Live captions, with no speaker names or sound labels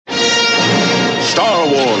Star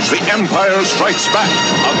Wars, The Empire Strikes Back,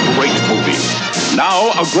 a great movie.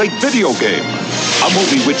 Now a great video game. A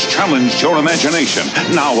movie which challenged your imagination.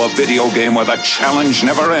 Now a video game where the challenge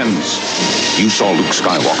never ends. You saw Luke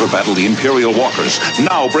Skywalker battle the Imperial Walkers.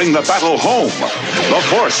 Now bring the battle home. The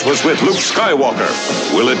Force was with Luke Skywalker.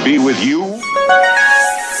 Will it be with you?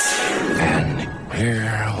 And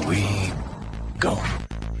here we go.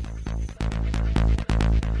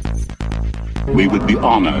 We would be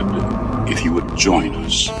honored if you would join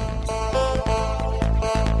us.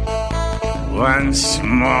 Once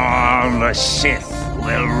more, the Sith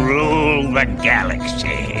will rule the galaxy.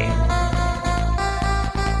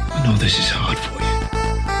 I know this is hard for you,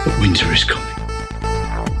 but winter is coming.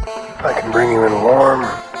 I can bring you in warm,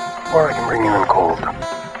 or I can bring you in cold.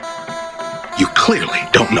 You clearly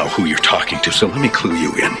don't know who you're talking to, so let me clue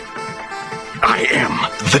you in. I am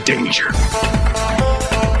the danger.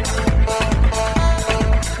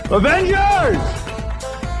 Avengers!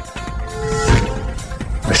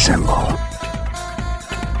 Assemble.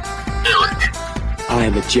 I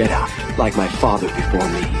am a Jedi, like my father before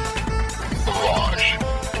me. Iraj.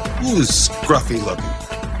 Who is scruffy looking?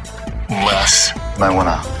 Les. Might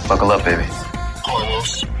wanna buckle up, baby.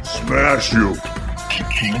 Carlos. Smash you.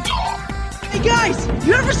 King Tom. Hey guys,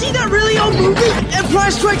 you ever see that really old movie,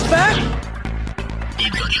 Empire Strikes Back? They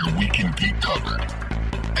got your weekend geek covered.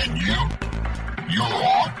 And you're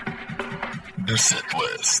on the Sith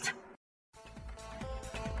list.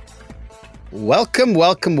 Welcome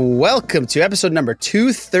to episode number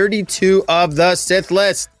 232 of the Sith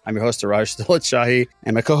List. I'm your host, Iraj Shahi,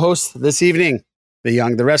 and my co-host this evening, the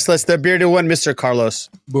young, the restless, the bearded one, Mr. Carlos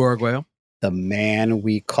Borgueo. The man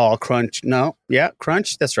we call Crunch. No, yeah,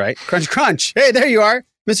 Crunch. That's right. Crunch. Hey, there you are.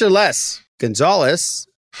 Mr. Les Gonzalez.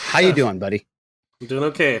 How you doing, buddy? I'm doing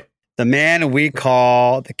okay. The man we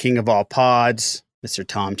call the king of all pods, Mr.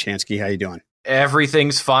 Tom Chansky. How you doing?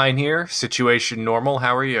 Everything's fine here. Situation normal.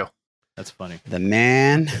 How are you? That's funny. The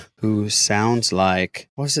man who sounds like,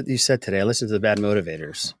 what was it you said today? I listened to the Bad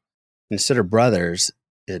Motivators. Instead of brothers,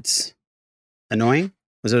 it's annoying.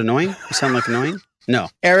 Was it annoying? You sound like annoying? No.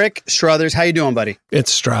 Eric Struthers, how you doing, buddy?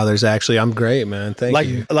 It's Struthers, actually. I'm great, man. Thank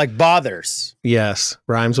you. Like bothers. Yes.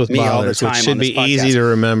 Rhymes with Me all the bothers, time which should on this be easy to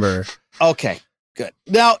remember. Okay, good.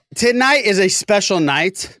 Now, tonight is a special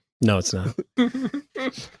night. No, it's not.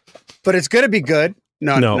 But it's going to be good.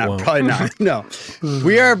 No, probably not. No.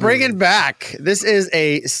 We are bringing back, this is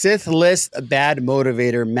a Sith List Bad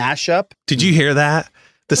Motivator mashup. Did you hear that?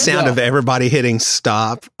 The sound of everybody hitting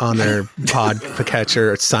stop on their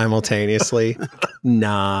podcatcher simultaneously.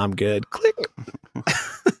 Nah, I'm good. Click.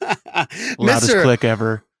 Loudest click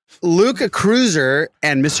ever. Luke Cruiser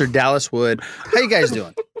and Mr. Dallas Wood. How you guys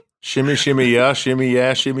doing? Shimmy, shimmy, yeah, shimmy,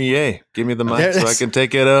 yay. Give me the mic so I can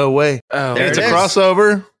take it away. Oh, It's a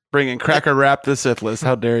crossover. Bringing Cracker Rap to the Sith List.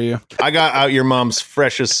 How dare you? I got out your mom's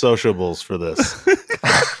freshest sociables for this.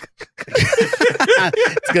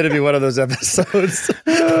 It's going to be one of those episodes.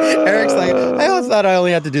 Eric's like, I thought I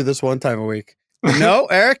only had to do this one time a week. No,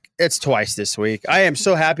 Eric, it's twice this week. I am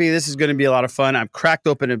so happy. This is going to be a lot of fun. I've cracked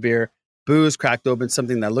open a beer. Booze cracked open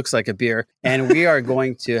something that looks like a beer. And we are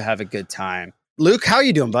going to have a good time. Luke, how are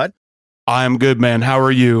you doing, bud? I'm good, man. How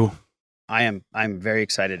are you? I'm very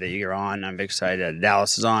excited that you're on. I'm excited that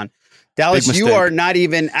Dallas is on. Dallas, you are not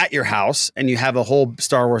even at your house, and you have a whole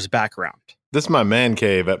Star Wars background. This is my man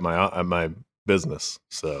cave at my business.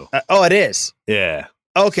 So it is. Yeah.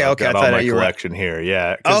 Okay. So okay. I've got all my collection here.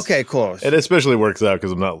 Yeah. Okay. Cool. It especially works out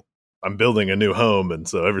because I'm building a new home, and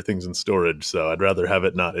so everything's in storage. So I'd rather have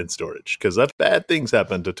it not in storage because bad things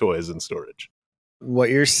happen to toys in storage.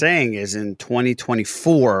 What you're saying is in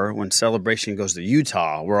 2024, when Celebration goes to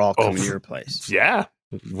Utah, we're all coming to your place. Yeah.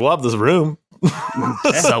 We'll have this room.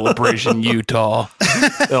 Celebration Utah.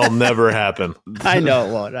 It'll never happen. I know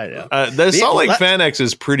it won't. I know. The Salt Lake Fan X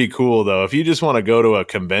is pretty cool, though. If you just want to go to a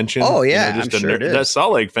convention. Oh, yeah. I'm sure it is. That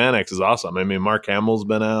Salt Lake Fan X is awesome. I mean, Mark Hamill's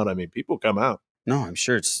been out. I mean, people come out. No, I'm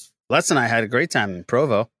sure it's. Les and I had a great time in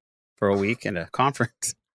Provo for a week and a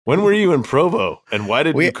conference. When were you in Provo, and why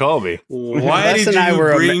did you call me? Why did you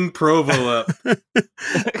bring Provo up?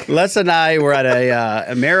 Les and I were at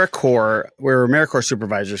a AmeriCorps. We were AmeriCorps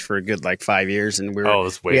supervisors for a good 5 years, and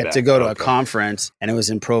we had to go to a conference, and it was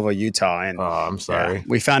in Provo, Utah. And I'm sorry.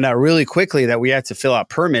 We found out really quickly that we had to fill out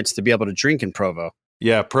permits to be able to drink in Provo.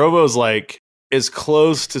 Yeah, Provo's as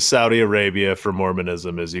close to Saudi Arabia for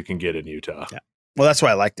Mormonism as you can get in Utah. Yeah. Well, that's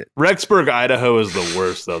why I liked it. Rexburg, Idaho is the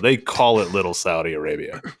worst, though. They call it Little Saudi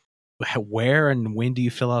Arabia. where and when do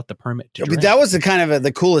you fill out the permit to But drink? that was the kind of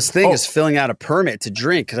the coolest thing is filling out a permit to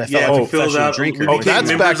drink because I felt like a professional drinker. Oh,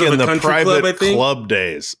 that's back in the private club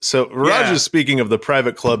days. So Raj is speaking of the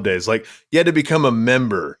private club days. Like you had to become a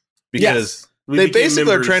member because they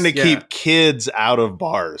basically are trying to keep kids out of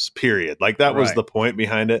bars, period. Like that was the point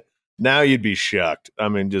behind it. Now you'd be shocked. I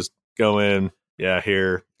mean, just go in. Yeah,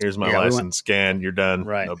 here's my license, scan, you're done.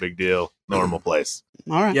 Right. No big deal. Normal place.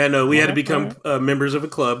 All right. Yeah, no, we had to become members of a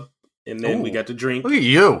club, and then we got to drink. Look at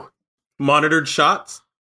you. Monitored shots.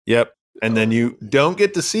 Yep. And then you don't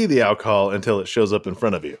get to see the alcohol until it shows up in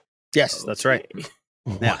front of you. Yes, that's right.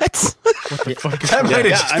 Yeah. What the fuck? That might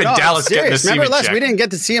have just been Dallas getting a semen Remember, Les, check. we didn't get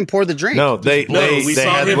to see him pour the drink. No, they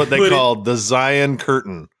had what they put called the Zion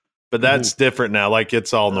curtain. But that's different now. Like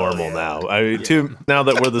it's all normal now. I mean, now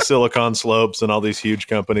that we're the Silicon Slopes and all these huge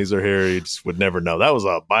companies are here, you just would never know. That was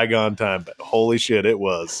a bygone time, but holy shit, it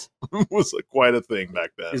was quite a thing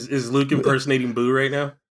back then. Is Luke impersonating Boo right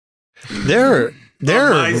now? They're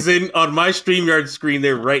on my StreamYard screen.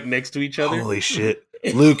 They're right next to each other. Holy shit,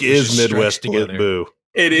 Luke is Midwest Boo,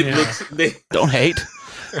 and it looks. Don't hate.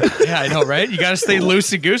 Yeah, I know, right? You got to stay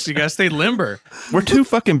loosey goosey. You got to stay limber. We're two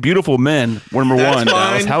fucking beautiful men. We're number one,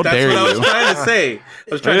 Dallas. How dare you? That's what I was trying to say.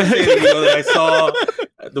 I was trying to say that I saw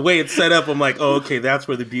the way it's set up. I'm like, oh, okay, that's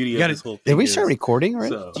where the beauty of this whole thing Did we is. start recording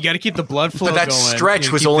already? So. You got to keep the blood flow But that going.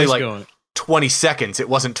 stretch was only like 20 seconds. It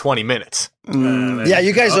wasn't 20 minutes. Yeah,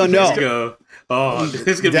 you guys don't know. This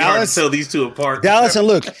is going to be hard to tell these two apart. Dallas and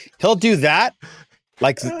Luke, he'll do that.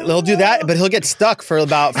 Like, he'll do that, but he'll get stuck for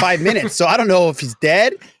about 5 minutes. So I don't know if he's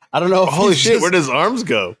dead. I don't know. If holy shit, where does arms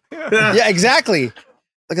go? Yeah, exactly.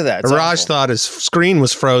 Look at that. Iraj thought his screen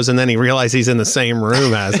was frozen, then he realized he's in the same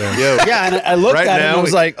room as him. Yeah, and I looked at him and I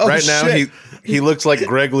was like, oh, right shit. now he looks like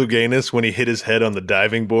Greg Louganis when he hit his head on the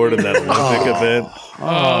diving board in that Olympic event.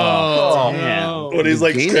 Oh, man. When he's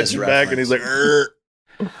like stretching back and he's like,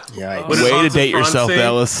 yeah. Way to date yourself,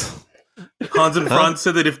 Dallas. Hans and Franz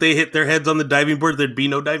said that if they hit their heads on the diving board, there'd be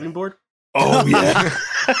no diving board. Oh, yeah.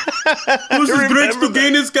 Who's this Greg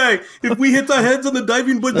Louganis guy? If we hit our heads on the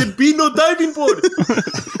diving board, there'd be no diving board.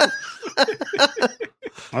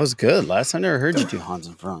 That was good. Last time I never heard you do Hans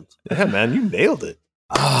and Franz. Yeah, man, you nailed it.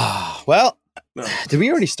 Well, did we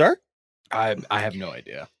already start? I have no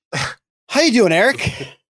idea. How you doing, Eric?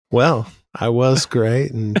 Well, I was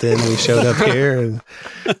great, and then we showed up here, and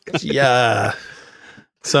yeah.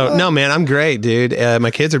 So, no, man, I'm great, dude.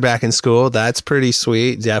 My kids are back in school. That's pretty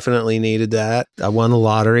sweet. Definitely needed that. I won the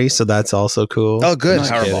lottery, so that's also cool. Oh, good.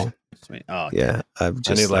 Just Powerball. kidding. Sweet. Oh, yeah. I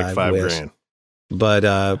need like $5,000.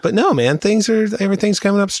 But no, man, everything's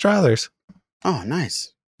coming up straddlers. Oh,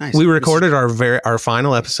 nice. Nice. We recorded our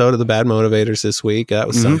final episode of the Bad Motivators this week. That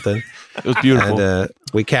was something. It was beautiful. And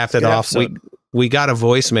we capped it off. We got a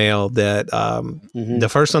voicemail that the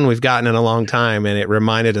first one we've gotten in a long time, and it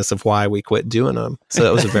reminded us of why we quit doing them. So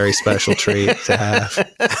that was a very special treat to have.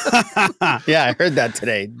 Yeah, I heard that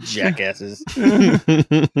today, jackasses. I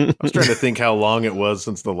was trying to think how long it was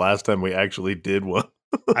since the last time we actually did one.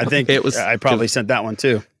 I think it was. I probably sent that one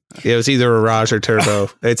too. It was either Iraj or Turbo.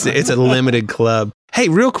 It's a limited club. Hey,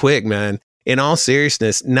 real quick, man. In all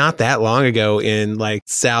seriousness, not that long ago in like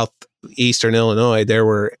southeastern Illinois, there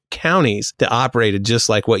were counties that operated just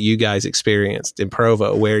like what you guys experienced in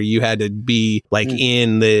Provo, where you had to be like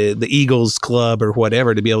in the Eagles Club or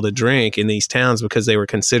whatever to be able to drink in these towns because they were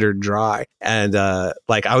considered dry. And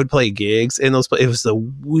like I would play gigs in those. It was the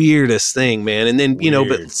weirdest thing, man. And then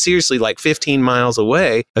but seriously, like 15 miles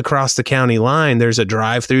away across the county line, there's a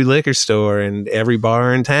drive-through liquor store and every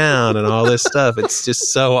bar in town and all this stuff. It's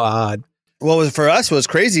just so odd. Well, for us, it was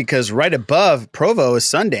crazy because right above Provo is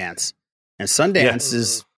Sundance, and Sundance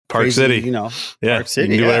is Park crazy, City. Park City.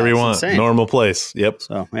 You can do whatever you want. Insane. Normal place. Yep.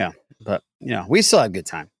 So yeah, but we still had a good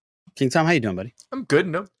time. King Tom, how you doing, buddy? I'm good.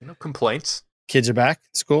 No complaints. Kids are back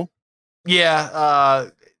at school. Yeah,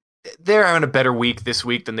 they're having a better week this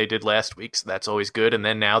week than they did last week, so that's always good. And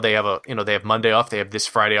then now they have they have Monday off. They have this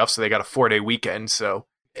Friday off, so they got a 4-day weekend. So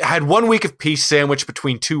I had 1 week of peace sandwiched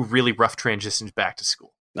between 2 really rough transitions back to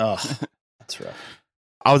school. Oh. That's rough.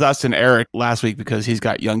 I was asking Eric last week because he's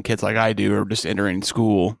got young kids like I do, or just entering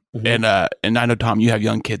school, and I know Tom, you have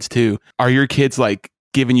young kids too. Are your kids like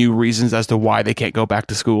giving you reasons as to why they can't go back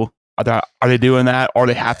to school? Are they doing that, or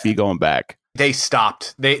they have to be going back? They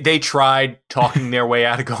stopped. They tried talking their way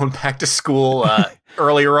out of going back to school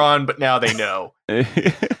earlier on, but now they know.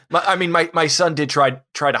 My son did try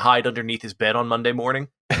to hide underneath his bed on Monday morning.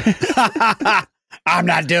 I'm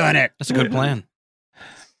not doing it. That's a good plan.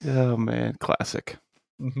 Oh man, classic.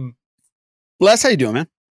 Les, how you doing, man?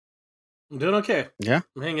 I'm doing okay. Yeah,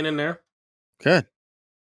 I'm hanging in there. Good.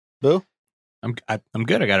 Boo? I'm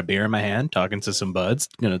good. I got a beer in my hand, talking to some buds.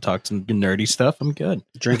 Gonna talk some nerdy stuff. I'm good.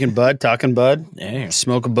 Drinking bud, talking bud. Yeah.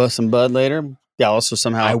 Smoke some bud later. Yeah. Also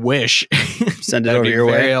somehow I wish send it over your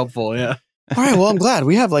way. Very helpful. Yeah. All right. Well, I'm glad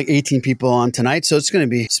we have like 18 people on tonight, so it's going to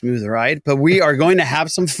be a smooth ride. But we are going to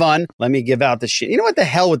have some fun. Let me give out the shit. You know what the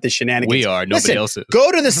hell with the shenanigans? We are. Nobody else is.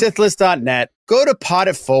 Go to the SITHlist.net. Go to Pod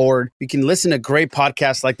It Forward. You can listen to great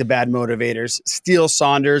podcasts like the Bad Motivators, Steel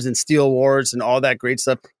Saunders and Steel Wars, and all that great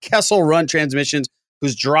stuff. Kessel Run Transmissions,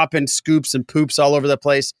 who's dropping scoops and poops all over the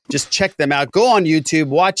place. Just check them out. Go on YouTube.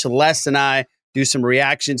 Watch Les and I do some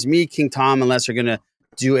reactions. Me, King Tom, and Les are going to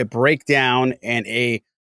do a breakdown and a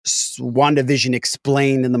WandaVision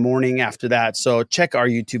explained in the morning after that. So check our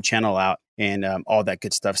YouTube channel out and all that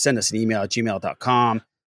good stuff. Send us an email at gmail.com.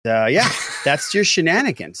 Yeah, that's your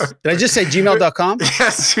shenanigans. Did I just say gmail.com?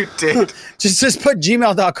 Yes, you did. just put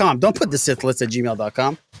gmail.com. Don't put the Sith list at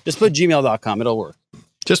gmail.com. Just put gmail.com. It'll work.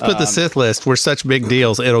 Just put the Sith list. We're such big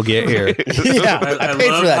deals. It'll get here. Yeah, I paid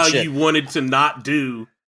love for that how shit. you wanted to not do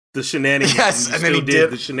the shenanigans. Yes, and then he did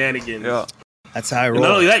the shenanigans. Yeah. That's how I roll. And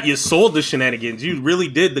not only that, you sold the shenanigans. You really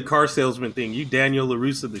did the car salesman thing. You Daniel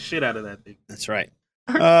LaRusso the shit out of that thing. That's right.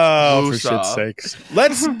 Oh, for shit's sakes.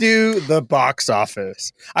 Let's do the box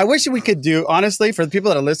office. I wish we could do, honestly, for the people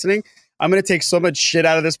that are listening, I'm going to take so much shit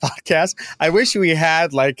out of this podcast. I wish we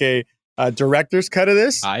had like a director's cut of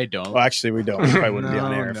this. I don't. Well, actually, we don't. We probably wouldn't be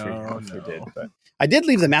on air if we did. But I did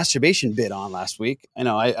leave the masturbation bit on last week. I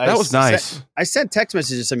know. That was nice. I sent text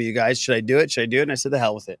messages to some of you guys. Should I do it? Should I do it? And I said, the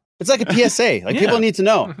hell with it. It's like a PSA. Like people need to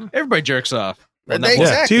know. Everybody jerks off.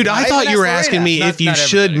 Exactly. Dude, I thought you were asking me if you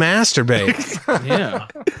should masturbate. Yeah.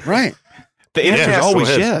 Right. The answer is always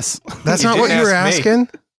yes. That's not what you were asking.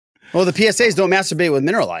 Well, the PSAs don't masturbate with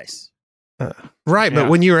mineral ice. Right, but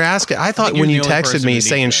when you were asking, I thought when you the only texted person me who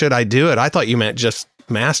saying, needs should I do it? I thought you meant just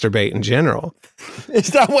masturbate in general. Is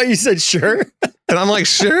that what you said? Sure. And I'm like,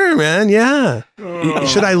 sure, man. Yeah.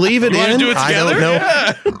 Should I leave it in? Do it I don't together? know.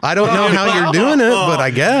 Yeah. I don't know how you're doing it, but I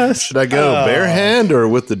guess. Should I go bare hand or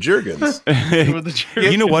with the Jergens?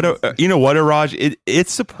 You know what, Iraj?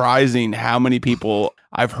 It's surprising how many people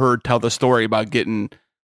I've heard tell the story about getting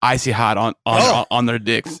icy hot on their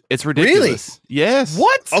dicks. It's ridiculous. Really? Yes.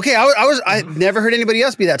 What? Okay, I never heard anybody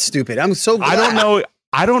else be that stupid. I'm so glad.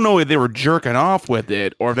 I don't know if they were jerking off with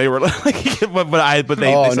it or if they were like, but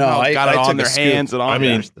they somehow got it on their hands and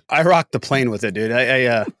on. I rocked the plane with it, dude.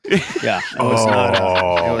 Yeah, it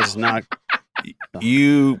was not.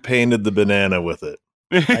 You painted the banana with it.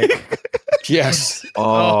 Yes.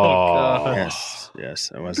 Oh,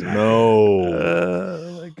 yes. I wasn't. No.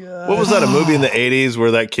 Oh my god. What was that? A movie in the 80s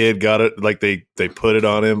where that kid got it? Like they put it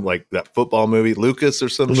on him, like that football movie, Lucas or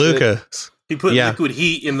some Lucas. Shit? He put liquid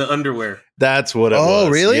heat in the underwear. That's what it was. Oh,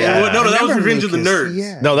 really? Yeah. No, that was Revenge of the Nerds.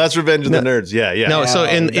 Yeah. No, that's Revenge of the Nerds. Yeah. No, so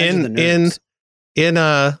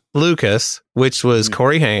in Lucas, which was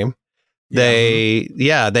Corey Haim,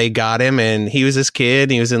 they got him, and he was this kid,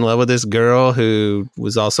 and he was in love with this girl who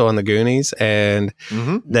was also on the Goonies, and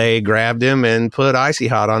they grabbed him and put icy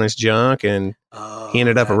hot on his junk, and he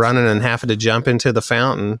ended up running and having to jump into the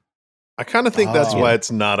fountain. I kind of think that's why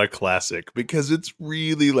it's not a classic, because it's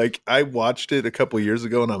really like, I watched it a couple years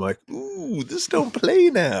ago and I'm like, ooh, this don't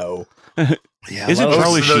play now. Isn't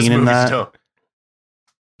Charlie Sheen in that?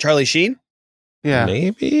 Charlie Sheen? Yeah.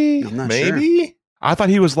 Maybe. I'm not Maybe. sure. I thought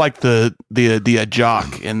he was like the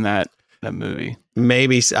jock in that movie.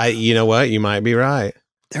 Maybe. You know what? You might be right.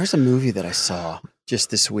 There's a movie that I saw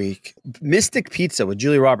just this week, Mystic Pizza with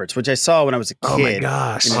Julia Roberts, which I saw when I was a kid. Oh my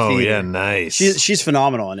gosh. Oh yeah, nice. She's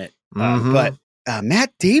phenomenal in it. But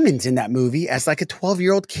Matt Damon's in that movie as like a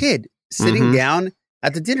 12-year-old kid sitting down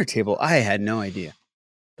at the dinner table. I had no idea.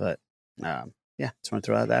 But just want to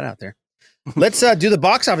throw that out there. Let's do the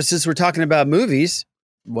box office since we're talking about movies.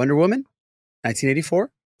 Wonder Woman, 1984,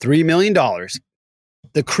 $3 million.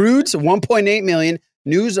 The Croods, 1.8 million.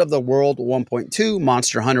 News of the World, 1.2.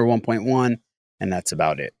 Monster Hunter, 1.1. And that's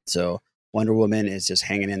about it. So Wonder Woman is just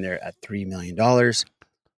hanging in there at $3 million.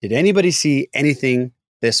 Did anybody see anything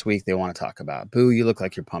this week they want to talk about? Boo, you look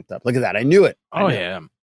like you're pumped up. Look at that. I knew it. Yeah.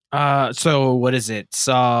 So what is it?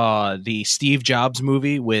 Saw the Steve Jobs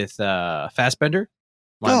movie with Fassbender.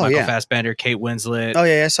 Michael Fassbender, Kate Winslet. Oh,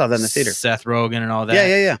 yeah. I saw that in the theater. Seth Rogen and all that.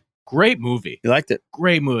 Yeah. Great movie. You liked it?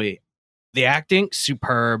 Great movie. The acting,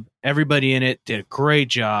 superb. Everybody in it did a great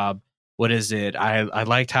job. What is it? I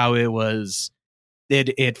liked how it was.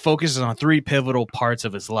 It focuses on three pivotal parts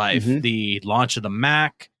of his life. The launch of the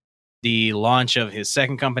Mac, the launch of his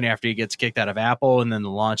second company after he gets kicked out of Apple, and then the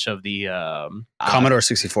launch of the Commodore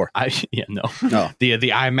 64. No. The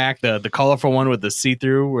iMac, the colorful one with the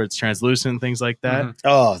see-through where it's translucent and things like that. Mm-hmm.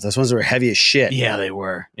 Oh, those ones were heavy as shit. Yeah, they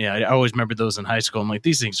were. Yeah, I always remember those in high school. I'm like,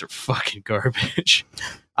 these things are fucking garbage.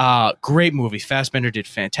 Great movie. Fassbender did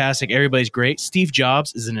fantastic. Everybody's great. Steve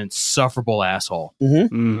Jobs is an insufferable asshole.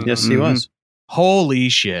 Mm-hmm. Yes, he was. Holy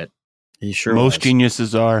shit. He sure Most was.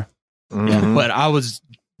 geniuses are. Yeah, but I was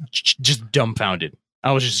just dumbfounded.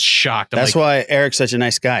 I was just shocked. That's why Eric's such a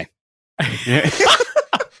nice guy.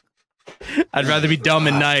 I'd rather be dumb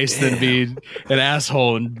and nice than be an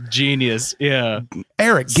asshole and genius. Yeah.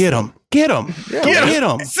 Eric, get him. Get him. Get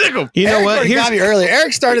him. Sick him. You know what? Got me earlier.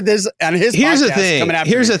 Eric started this on his Here's podcast. the thing.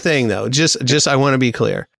 Here's the thing, though. Just I want to be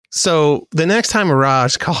clear. So the next time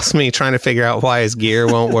Iraj calls me trying to figure out why his gear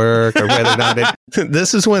won't work or whether or not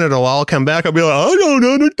this is when it'll all come back. I'll be like, I don't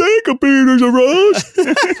understand computers, Iraj.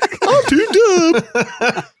 I'm too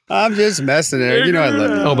dumb. I'm just messing it. You know I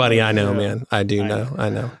love you. Oh, buddy, I know, man. I do know. I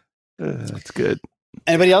know. That's good.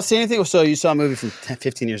 Anybody else see anything? So you saw a movie from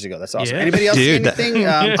 15 years ago. That's awesome. Yeah. Anybody else see anything?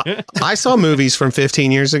 I saw movies from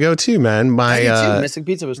 15 years ago too, man. I did too. Mystic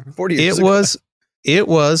Pizza was 40 years ago. It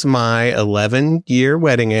was my 11-year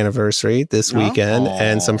wedding anniversary this weekend,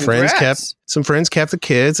 and some friends kept the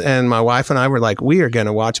kids, and my wife and I were like, we are going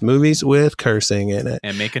to watch movies with cursing in it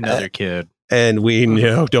and make another kid. And we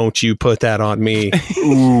know, don't you put that on me?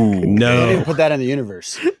 Ooh, no, I didn't put that in the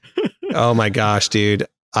universe. Oh my gosh, dude,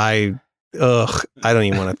 I don't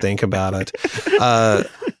even want to think about it.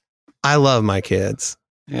 I love my kids,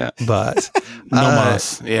 but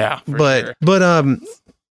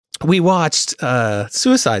we watched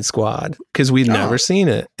Suicide Squad because we'd never seen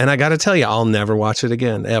it. And I got to tell you, I'll never watch it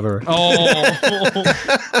again, ever. Oh.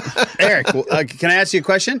 Eric, can I ask you a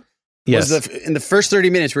question? Yes. Was in the first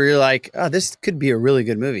 30 minutes where you're like, oh, this could be a really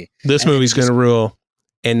good movie. This movie's going to rule.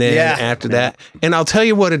 And then after that, and I'll tell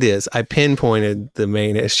you what it is. I pinpointed the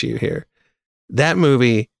main issue here. That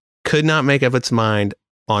movie could not make up its mind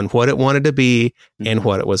on what it wanted to be and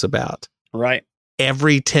what it was about. Right.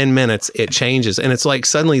 Every 10 minutes it changes, and it's like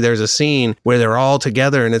suddenly there's a scene where they're all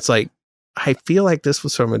together, and it's like, I feel like this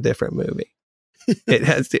was from a different movie. It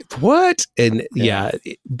has what? And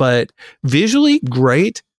but visually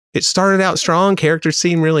great. It started out strong. Characters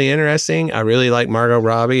seem really interesting. I really like Margot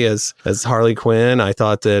Robbie as Harley Quinn. I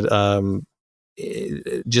thought that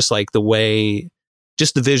just like the way,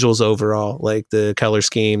 just the visuals overall, like the color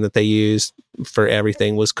scheme that they used for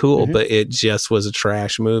everything was cool, but it just was a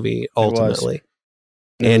trash movie ultimately.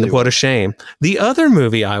 And what a shame. The other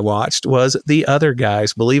movie I watched was The Other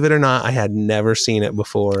Guys. Believe it or not, I had never seen it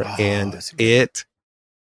before, and it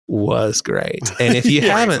was great. And if you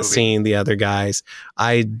haven't seen The Other Guys,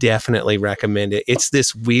 I definitely recommend it. It's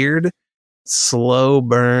this weird, slow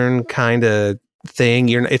burn kind of thing.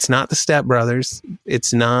 It's not the Step Brothers.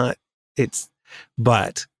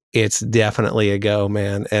 But it's definitely a go,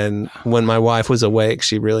 man. And when my wife was awake,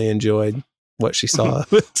 she really enjoyed what she saw.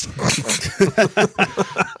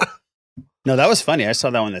 No, that was funny. I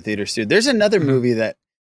saw that one in the theaters too. There's another movie that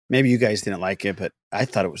maybe you guys didn't like it, but I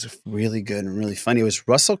thought it was really good and really funny. It was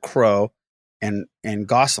Russell Crowe and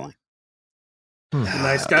Gosling.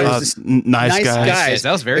 Nice guys. Nice guys.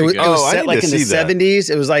 That was very good. It was set like in the 70s.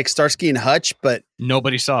 It was like Starsky and Hutch, but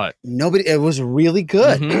nobody saw it. It was really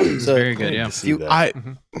good. So very good. Yeah.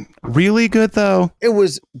 Really good though. It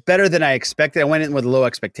was better than I expected. I went in with low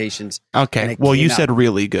expectations. Okay. Well, you said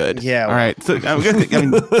really good. Yeah. All right. So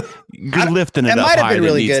you're lifting it up. It might have been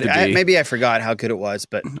really good. Be. Maybe I forgot how good it was,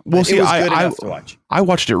 but well, it was good enough to watch. I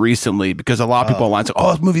watched it recently because a lot of people online said,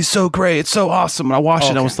 "Oh, this movie's so great. It's so awesome." And I watched it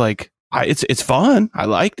and I was like, it's fun. I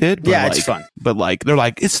liked it. Yeah, it's fun. But like they're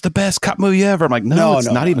like, it's the best cop movie ever. I'm like, no,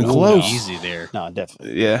 it's not even close. Easy there. No,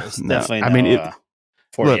 definitely. Yeah, it's definitely. I mean,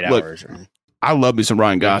 48 hours. I love me some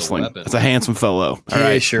Ryan Gosling. It's a handsome fellow. All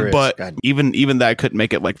right, sure is. But even that couldn't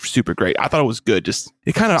make it like super great. I thought it was good. Just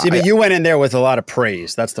it kind of. See, but you went in there with a lot of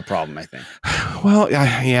praise. That's the problem, I think. Well,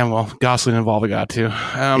 yeah. Well, Gosling involved, I got to.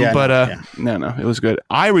 No, it was good.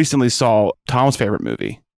 I recently saw Tom's favorite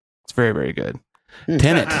movie. It's very, very good.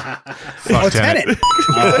 Tenet. Tenet.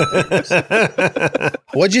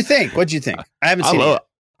 What'd you think? I haven't seen it.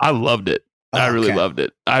 I loved it. I really loved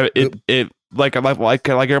it. It like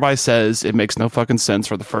everybody says, it makes no fucking sense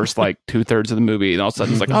for the first like 2/3 of the movie, and all of a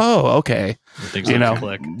sudden it's like, oh, okay,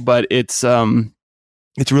 But it's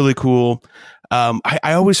really cool. I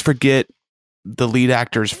always forget the lead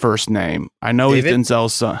actor's first name. I know David? he's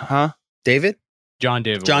Denzel's son, huh? David. John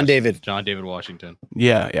David Washington.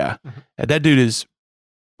 Yeah. That dude is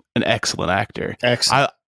an excellent actor.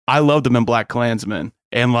 Excellent. I loved him in Black Klansman,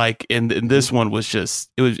 And like in this one was just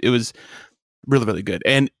it was really, really good.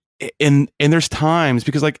 And there's times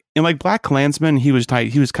because like in like Black Klansman, he was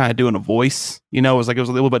kind of doing a voice, it was a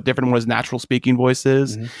little bit different than what his natural speaking voice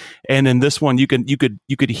is. Mm-hmm. And in this one, you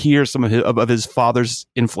could hear some of his father's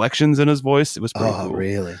inflections in his voice. It was pretty cool.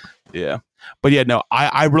 Really? Yeah. But yeah, no,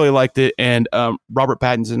 I really liked it. And Robert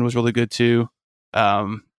Pattinson was really good too.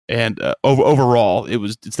 Overall,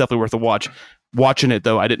 it's definitely worth a watch. Watching it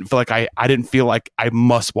though, I didn't feel like I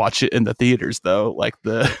must watch it in the theaters though, like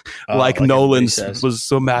Nolan's was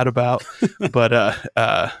so mad about. But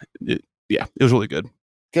it was really good.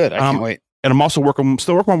 Good, I can't wait. And I'm also working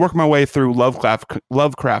my way through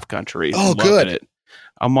Lovecraft Country. Oh, good. It.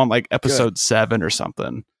 I'm on like episode 7 or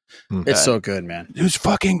something. It's so good, man. It was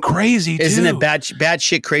fucking crazy. Isn't it bad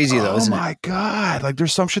shit crazy though? Isn't it? Oh my god! Like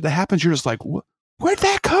there's some shit that happens. You're just like, where'd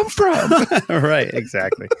that come from? Right,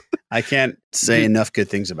 exactly. I can't say enough good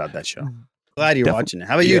things about that show. Glad you're watching it.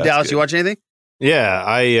 How about you, Dallas? You watch anything?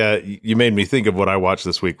 Yeah, you made me think of what I watched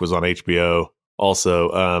this week was on HBO.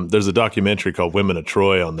 Also, there's a documentary called Women of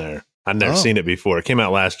Troy on there. I'd never seen it before. It came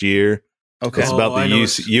out last year. Okay. It's about the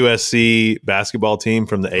USC basketball team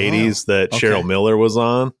from the 80s that Cheryl Miller was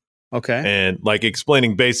on. Okay. And like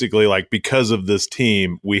explaining basically like because of this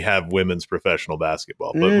team, we have women's professional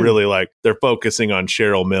basketball. But really like they're focusing on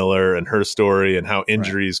Cheryl Miller and her story and how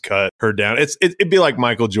injuries cut her down. It'd be like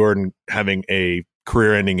Michael Jordan having a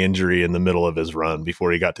career-ending injury in the middle of his run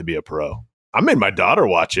before he got to be a pro. I made my daughter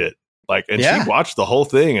watch it. She watched the whole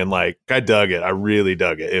thing and like I dug it. I really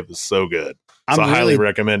dug it. It was so good. So I highly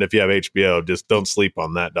recommend if you have HBO, just don't sleep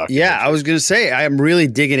on that documentary. Yeah, I was going to say, I am really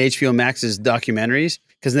digging HBO Max's documentaries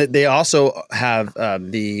because they also have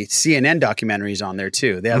the CNN documentaries on there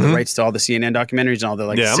too. They have the rights to all the CNN documentaries and all the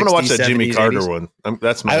like. Yeah, I'm going to watch that 70s, Jimmy Carter 80s. One.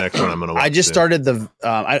 That's my next one I'm going to watch. I just started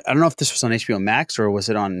I don't know if this was on HBO Max or was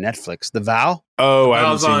it on Netflix? The Vow? Oh, I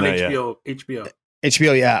haven't seen on that HBO. yet.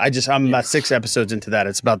 HBO, yeah. I'm about 6 episodes into that.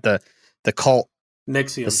 It's about the cult.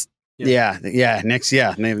 Nexium. Next.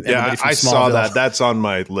 I saw that. That's on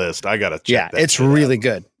my list. I gotta check. It's really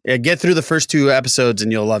good. Yeah, get through the first 2 episodes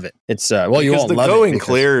and you'll love it. It's you won't the love Going it.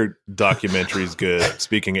 Clear documentary is good.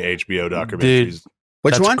 Speaking of HBO documentaries, dude,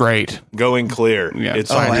 which one? Great. Going Clear. Yeah, it's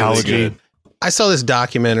really good. I saw this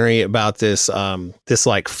documentary about this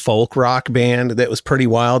like folk rock band that was pretty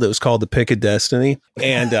wild. It was called The Pick of Destiny,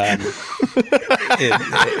 and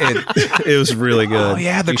it was really good. Oh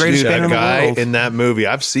yeah, the greatest band in the world. In that movie,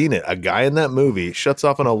 I've seen it. A guy in that movie shuts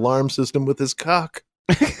off an alarm system with his cock.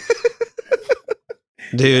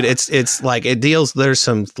 Dude, it's like it deals. There's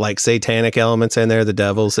some like satanic elements in there. The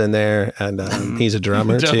devil's in there, and he's a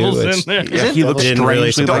drummer too. He looks didn't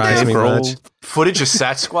really surprise me much. Footage of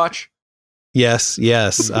Sasquatch. Yes.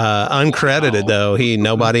 Uncredited though.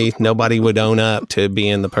 Nobody would own up to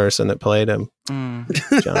being the person that played him,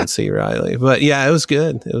 John C. Reilly. But yeah, it was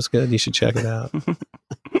good. You should check it out.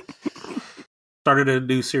 Started a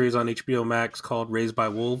new series on HBO Max called Raised by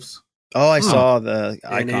Wolves. Oh, I saw the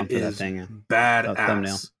icon for that thing.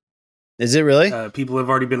 Badass. Is it really? People have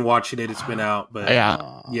already been watching it. It's been out, but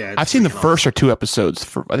yeah. I've seen the first or 2 episodes.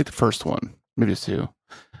 I think the first one, maybe it's 2.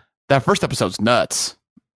 That first episode's nuts.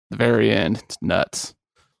 The very end, it's nuts.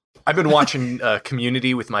 I've been watching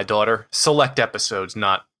Community with my daughter. Select episodes,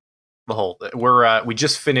 not the whole. We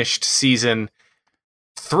just finished season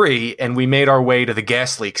 3, and we made our way to the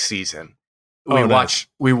gas leak season. We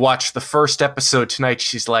watched the first episode tonight.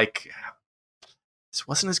 She's like, "This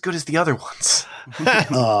wasn't as good as the other ones."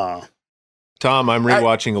 Tom, I'm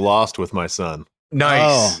rewatching Lost with my son. Nice.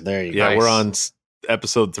 Oh, there you go. Yeah, nice. We're on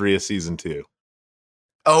episode 3 of season 2.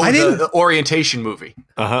 Oh, the orientation movie.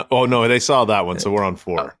 Oh no, they saw that one, so we're on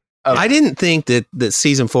 4. I didn't think that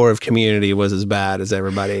season 4 of Community was as bad as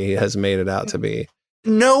everybody has made it out to be.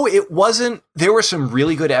 No, it wasn't. There were some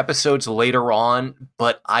really good episodes later on,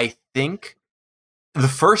 but I think the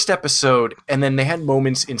first episode, and then they had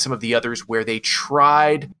moments in some of the others where they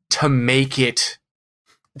tried to make it.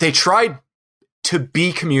 They tried to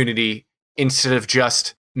be Community instead of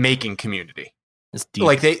just making Community. It's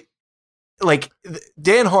deep. Like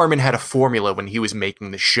Dan Harmon had a formula when he was making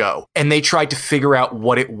the show, and they tried to figure out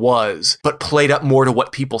what it was, but played up more to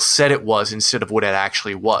what people said it was instead of what it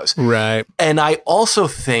actually was. Right. And I also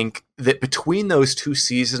think that between those 2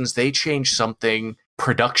 seasons, they changed something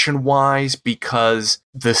production-wise because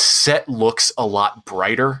the set looks a lot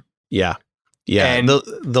brighter. Yeah. And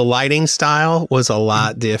the lighting style was a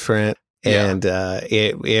lot different. And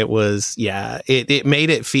it was, it made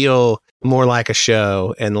it feel more like a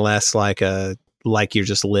show and less like you're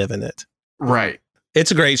just living it. Right.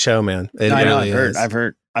 It's a great show, man. I know. I've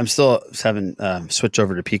heard. I'm still having switch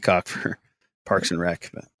over to Peacock for Parks and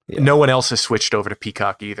Rec. But No one else has switched over to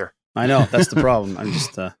Peacock either. I know, that's the problem. I'm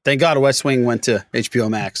just thank God West Wing went to HBO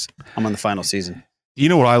Max. I'm on the final season. You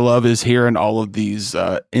know what I love is hearing all of these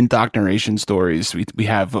indoctrination stories we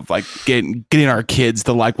have of like getting our kids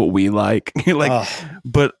to like what we like,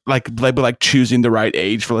 but choosing the right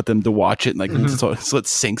age for let them to watch it, and like so it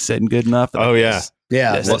sinks in good enough. This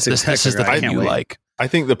is the thing you like. I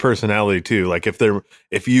think the personality too. Like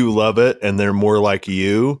if you love it and they're more like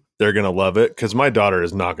you, they're gonna love it. Because my daughter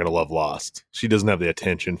is not gonna love Lost. She doesn't have the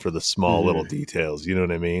attention for the small little details. You know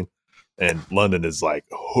what I mean? And London is like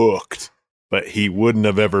hooked. But he wouldn't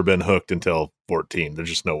have ever been hooked until 14. There's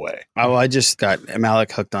just no way. Oh, I just got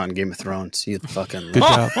Malik hooked on Game of Thrones. You fucking good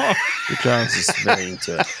job. Good job. He's just very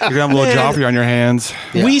into it. You're gonna have a little Joffrey on your hands.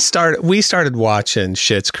 Yeah. We started watching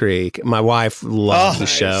Schitt's Creek. My wife loved the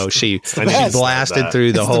show. She blasted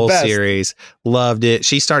through the whole series. Loved it.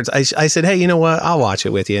 She starts. I said, hey, you know what? I'll watch it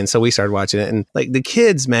with you. And so we started watching it. And like the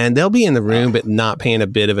kids, man, they'll be in the room but not paying a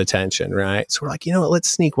bit of attention, right? So we're like, you know what? Let's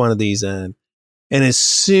sneak one of these in. And as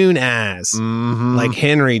soon as like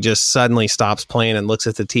Henry just suddenly stops playing and looks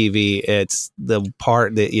at the TV, it's the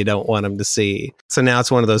part that you don't want him to see. So now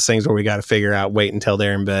it's one of those things where we got to figure out, wait until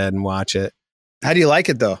they're in bed and watch it. How do you like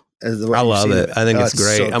it though? I love it. I think it's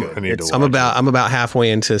great. So I'm about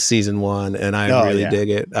halfway into season 1 and I really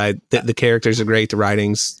dig it. The characters are great. The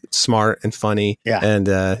writing's smart and funny. Yeah. And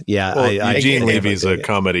Eugene Levy's a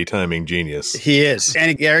comedy timing genius. He is.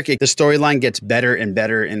 And Eric, the storyline gets better and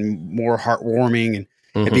better and more heartwarming,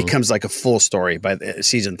 and it becomes like a full story by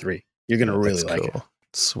season 3. You're going to really like it.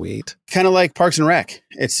 Sweet. Kind of like Parks and Rec.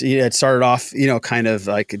 It started off, kind of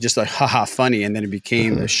like just like haha funny, and then it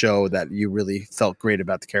became a show that you really felt great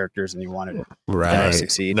about the characters and you wanted it to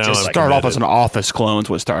succeed. No, just started off as an Office clone,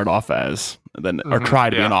 what started off as, then or tried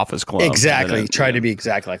to be an Office clone. Exactly. Tried to be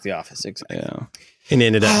exactly like The Office. Exactly. Yeah. And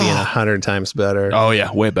ended up being 100 times better. Oh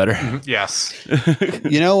yeah, way better. Yes. What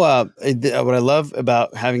I love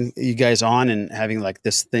about having you guys on and having like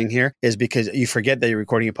this thing here is because you forget that you're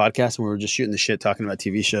recording a podcast and we were just shooting the shit talking about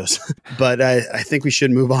TV shows. But I think we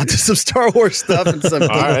should move on to some Star Wars stuff and some.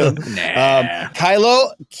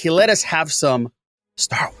 Kylo, let us have some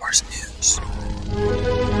Star Wars news.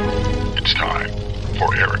 It's time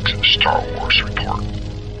for Eric's Star Wars report.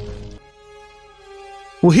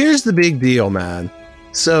 Well, here's the big deal, man.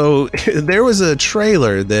 So there was a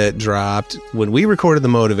trailer that dropped when we recorded the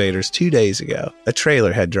Motvators 2 days ago. A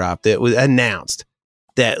trailer had dropped. It was announced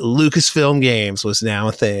that Lucasfilm Games was now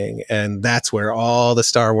a thing. And that's where all the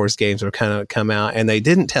Star Wars games were kind of come out. And they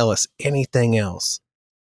didn't tell us anything else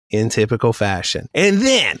in typical fashion. And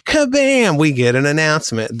then, kabam, we get an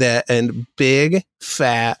announcement that a big,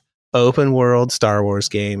 fat, open world Star Wars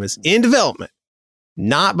game is in development.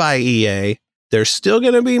 Not by EA. They're still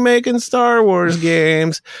going to be making Star Wars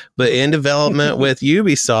games, but in development with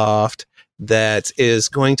Ubisoft that is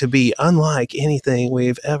going to be unlike anything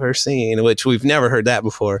we've ever seen, which we've never heard that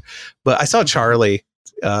before. But I saw Charlie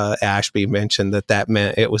Ashby mention that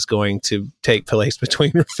meant it was going to take place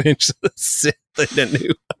between Revenge of the Sith and A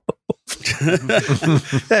New Hope.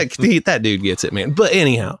 that dude gets it, man. But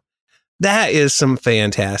anyhow, that is some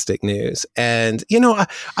fantastic news. And,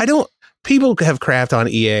 I don't, people have crapped on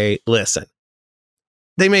EA. Listen.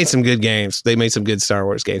 They made some good games. They made some good Star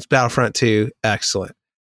Wars games. Battlefront 2, excellent.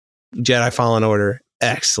 Jedi Fallen Order,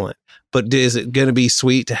 excellent. But is it going to be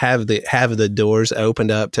sweet to have the doors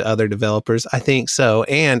opened up to other developers? I think so.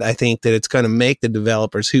 And I think that it's going to make the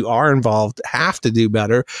developers who are involved have to do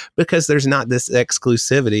better because there's not this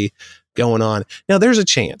exclusivity going on. Now, there's a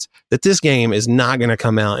chance that this game is not going to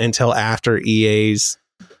come out until after EA's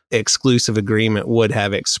exclusive agreement would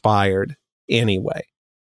have expired anyway.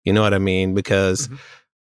 You know what I mean? Because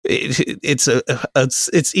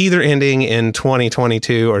it's either ending in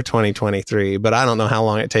 2022 or 2023, but I don't know how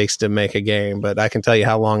long it takes to make a game, but I can tell you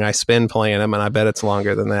how long I spend playing them, and I bet it's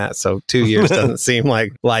longer than that. So 2 years doesn't seem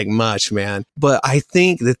like much, man. But I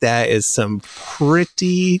think that is some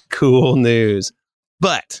pretty cool news.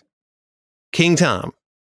 But King Tom.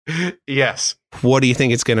 Yes. What do you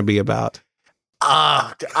think it's going to be about?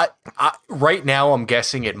 Right now I'm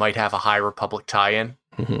guessing it might have a High Republic tie-in.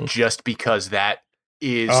 Just because that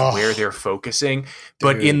is where they're focusing.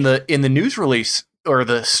 But in the news release or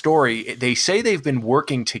the story, they say they've been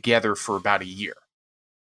working together for about a year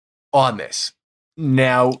on this.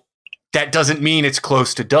 Now, that doesn't mean it's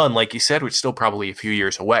close to done. Like you said, it's still probably a few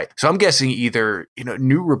years away. So I'm guessing either,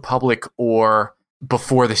 New Republic or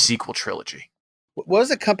before the sequel trilogy. What was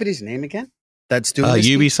the company's name again? That's doing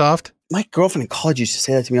Ubisoft? My girlfriend in college used to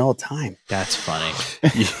say that to me all the time. That's funny.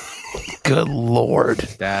 Good Lord.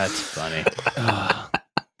 That's funny.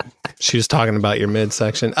 She was talking about your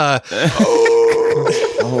midsection.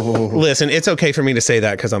 Listen, it's okay for me to say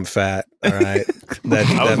that because I'm fat. All right,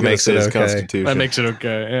 that makes it okay. That makes it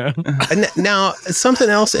okay. Yeah. And now, something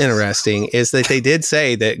else interesting is that they did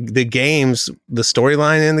say that the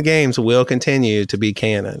storyline in the games will continue to be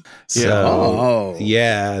canon. So,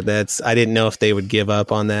 I didn't know if they would give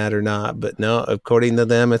up on that or not, but no, according to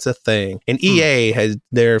them, it's a thing. And EA has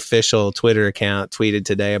their official Twitter account tweeted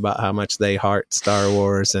today about how much they heart Star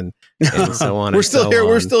Wars and so on. We're still here.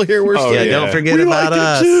 We're still here. Don't forget about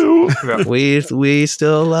us. We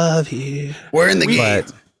still love you. We're in the game.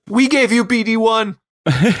 We gave you BD1.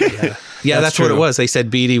 Yeah, that's what it was. They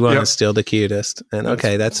said BD1 is still the cutest. And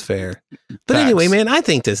okay, that's fair. But anyway, man, I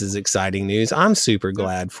think this is exciting news. I'm super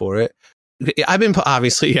glad for it. I've been,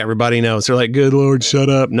 obviously, everybody knows. They're like, good Lord, shut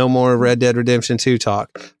up. No more Red Dead Redemption 2 talk.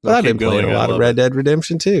 But I've been playing a lot of Red Dead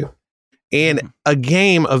Redemption 2. And a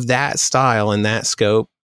game of that style and that scope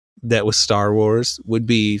that was Star Wars would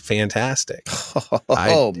be fantastic.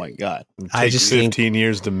 Oh my God. I just 15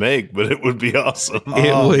 years to make, but it would be awesome.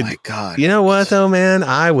 My God. You know what though, man?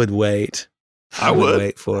 I would wait. I would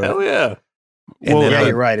wait for it. Hell yeah. Well,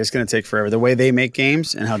 you're right. It's going to take forever. The way they make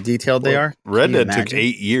games and how detailed they are. Red Dead took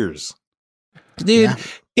 8 years. Dude,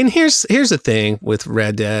 and here's the thing with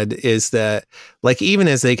Red Dead is that, like, even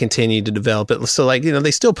as they continue to develop it, so, like, you know, they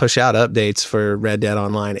still push out updates for Red Dead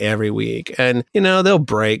Online every week. And, you know, they'll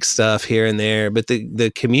break stuff here and there, but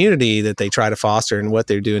the community that they try to foster and what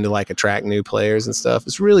they're doing to, like, attract new players and stuff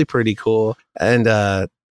is really pretty cool. And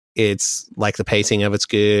it's like the pacing of it's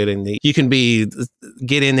good, and you can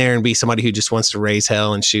get in there and be somebody who just wants to raise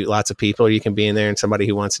hell and shoot lots of people, or you can be in there and somebody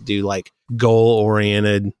who wants to do like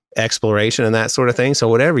goal-oriented exploration and that sort of thing. So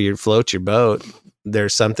whatever you float your boat,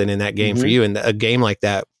 there's something in that game for you. And a game like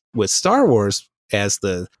that with Star Wars as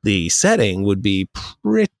the setting would be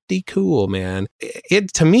pretty cool, man.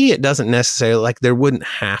 To me, it doesn't necessarily, like, I wouldn't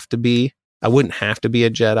have to be a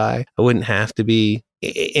Jedi. I wouldn't have to be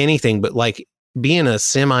anything, but like being a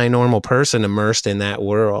semi-normal person immersed in that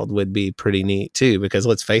world would be pretty neat too, because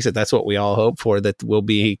let's face it, that's what we all hope for, that we'll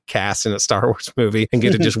be cast in a Star Wars movie and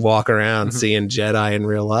get to just walk around seeing Jedi in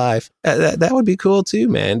real life. That would be cool too,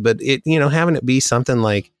 man. But having it be something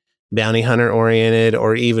like bounty hunter oriented,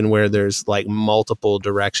 or even where there's like multiple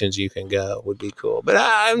directions you can go, would be cool. But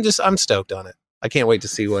I'm stoked on it. I can't wait to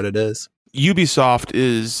see what it is. Ubisoft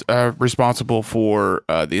is responsible for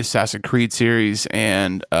the Assassin's Creed series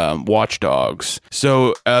and Watch Dogs.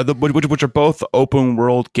 So, which are both open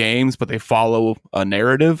world games, but they follow a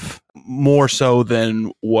narrative more so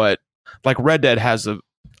than what, like, Red Dead has a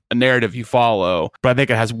narrative you follow, but I think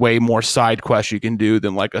it has way more side quests you can do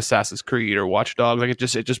than like Assassin's Creed or Watch Dogs. Like it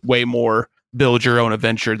just way more build your own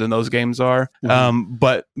adventure than those games are.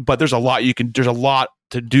 But there's a lot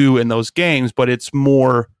to do in those games, but it's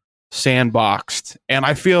more sandboxed, and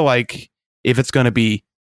I feel like if it's going to be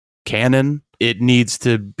canon, it needs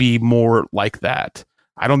to be more like that.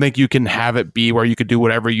 I don't think you can have it be where you could do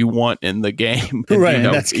whatever you want in the game, and, right?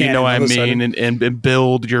 That's canon, you know what I mean, and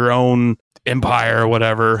build your own empire or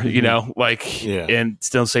whatever, and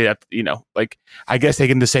still say that, like, I guess they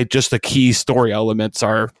can just say just the key story elements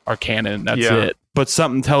are canon. That's it. But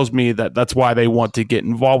something tells me that that's why they want to get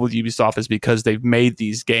involved with Ubisoft, is because they've made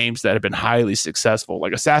these games that have been highly successful.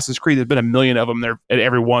 Like Assassin's Creed, there's been a million of them. And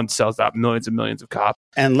every one sells out millions and millions of copies.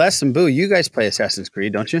 And Les and Boo, you guys play Assassin's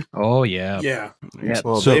Creed, don't you? Oh, yeah. Yeah.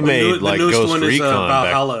 Well, so they made like Ghost Recon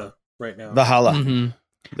Valhalla right now. Valhalla. Mm-hmm.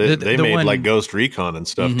 They made one, like Ghost Recon and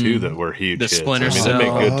stuff too that were huge. The Splinter hits. Cell. They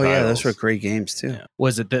make good titles. Yeah, those were great games too. Yeah.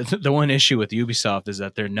 Was it the one issue with Ubisoft is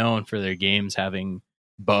that they're known for their games having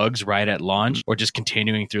bugs right at launch or just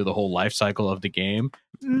continuing through the whole life cycle of the game.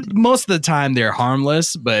 Most of the time they're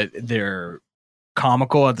harmless, but they're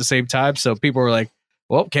comical at the same time. So people were like,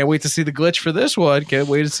 well, can't wait to see the glitch for this one. Can't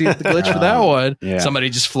wait to see the glitch for that one. Yeah.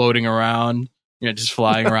 Somebody just floating around, just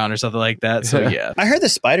flying around or something like that. So yeah. I heard the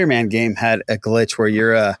Spider-Man game had a glitch where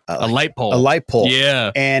you're a light pole. A light pole.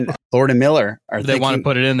 Yeah. And Lord and Miller they want to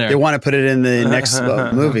put it in there. They want to put it in the next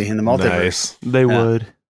movie in the multiverse. Nice. They would.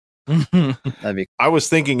 I was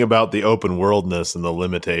thinking about the open worldness and the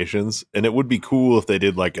limitations, and it would be cool if they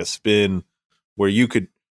did like a spin where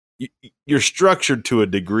you're structured to a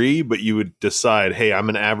degree, but you would decide, hey, I'm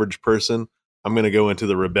an average person, I'm going to go into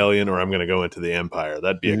the rebellion or I'm going to go into the empire.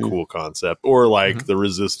 That'd be a cool concept. Or like the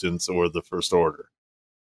resistance or the first order.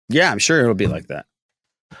 Yeah, I'm sure it'll be like that.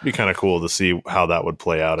 It'd be kind of cool to see how that would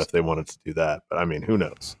play out if they wanted to do that. But I mean, who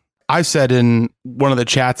knows? I said in one of the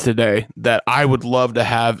chats today that I would love to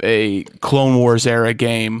have a Clone Wars era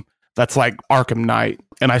game that's like Arkham Knight.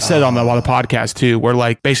 And I said on the podcast too, where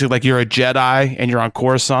like basically like you're a Jedi and you're on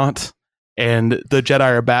Coruscant and the Jedi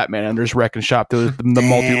are Batman, and there's wreck and shop. There's the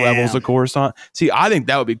multi-levels of Coruscant. See, I think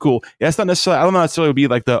that would be cool. Yeah, it's not necessarily. I don't know necessarily be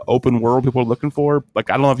like the open world people are looking for. Like,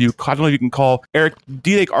 I don't know if you can call Eric.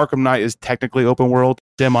 Do you think Arkham Knight is technically open world?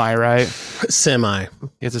 Semi, right? Semi.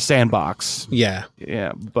 It's a sandbox. Yeah.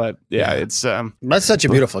 Yeah, but yeah, it's that's such a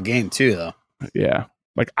beautiful game too, though. Yeah.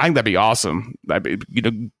 Like, I think that'd be awesome. That'd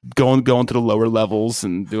be, going to the lower levels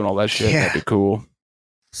and doing all that shit. That'd be cool.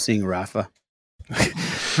 Seeing Rafa.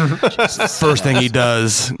 First thing he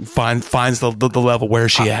does, finds the level.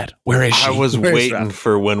 Where's she at? Where is she? I was waiting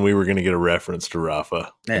for when we were going to get a reference to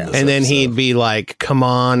Rafa. Yeah. And then he'd be like, come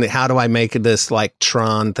on, how do I make this like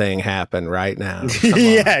Tron thing happen right now?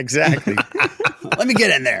 Yeah, exactly. Let me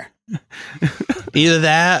get in there. Either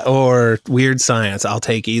that or weird science. I'll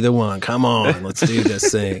take either one. Come on, let's do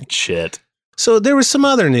this thing. Shit. So there was some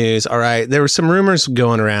other news. All right. There were some rumors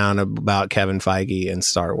going around about Kevin Feige and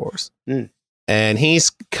Star Wars. And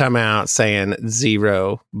he's come out saying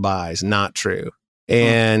 0 buys, not true.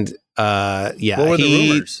 And what were the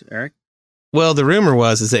rumors, Eric? Well, the rumor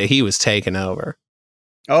was that he was taken over.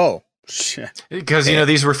 Oh, shit. Because,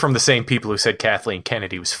 these were from the same people who said Kathleen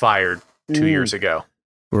Kennedy was fired 2 years ago.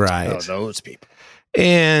 Right. Oh, those people.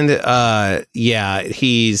 And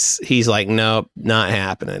he's like, nope, not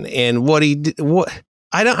happening. And what he did,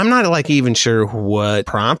 I'm not like even sure what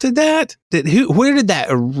prompted that. Where did that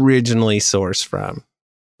originally source from?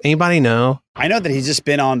 Anybody know? I know that he's just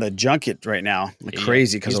been on the junket right now, like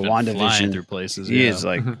crazy because of WandaVision. Through places, he is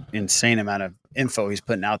like insane amount of info he's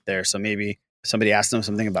putting out there. So maybe somebody asked him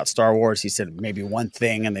something about Star Wars. He said maybe one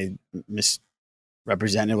thing, and they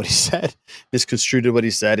misrepresented what he said, misconstrued what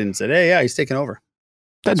he said, and said, "Hey, yeah, he's taking over."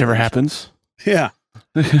 That never happens. Yeah.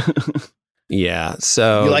 Yeah.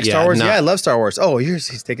 So you like Star Wars? Yeah, I love Star Wars. Oh,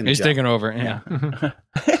 he's taking. He's taking over. Yeah.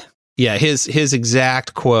 Yeah. His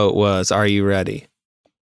exact quote was, "Are you ready?"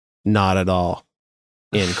 Not at all.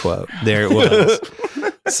 End quote. There it was.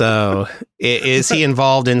 So, is he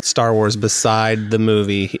involved in Star Wars besides the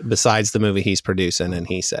movie he's producing? And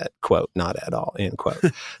he said, quote, not at all, end quote.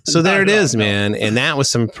 So there it is, man. And that was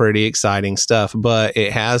some pretty exciting stuff, but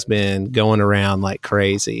it has been going around like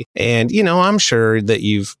crazy. And, I'm sure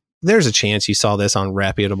that there's a chance you saw this on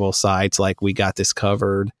reputable sites, like We Got This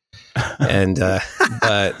Covered. And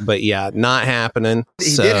but yeah, not happening.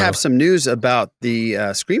 He did have some news about the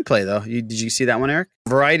screenplay, though. Did you see that one, Eric?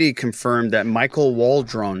 Variety confirmed that Michael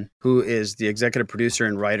Waldron, who is the executive producer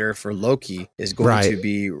and writer for Loki, is going to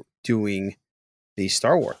be doing the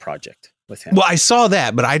Star Wars project with him. Well, I saw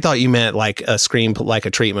that, but I thought you meant like a like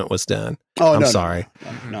a treatment was done. Oh, I'm sorry.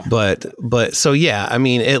 No. But so yeah, I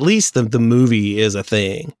mean, at least the movie is a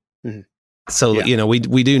thing. Mm-hmm. So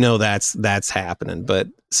we do know that's happening, but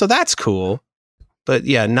so that's cool. But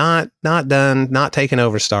yeah, not done, not taking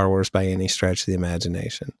over Star Wars by any stretch of the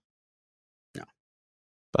imagination. No,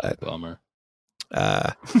 but bummer.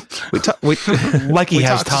 We like he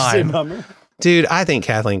has time, dude. I think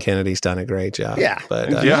Kathleen Kennedy's done a great job. Yeah,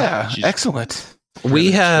 but excellent.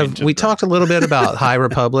 We talked a little bit about High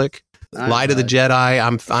Republic, Light of the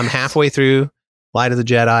Jedi. I'm halfway through Light of the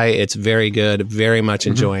Jedi. It's very good. Very much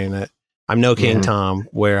enjoying it. I'm no King Tom,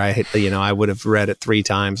 where I would have read it 3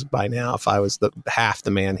 times by now if I was half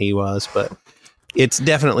the man he was. But it's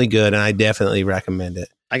definitely good, and I definitely recommend it.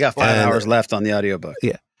 I got 5 hours left on the audiobook.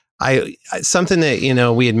 Yeah, I something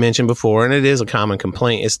that we had mentioned before, and it is a common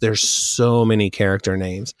complaint, is there's so many character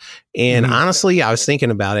names. And honestly, I was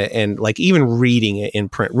thinking about it, and like even reading it in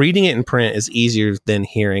print is easier than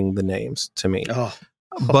hearing the names to me. Oh.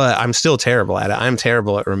 But I'm still terrible at it. I'm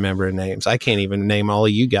terrible at remembering names. I can't even name all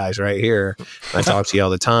of you guys right here. I talk to you all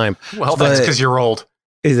the time. Well, that's because you're old.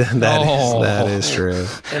 That is true.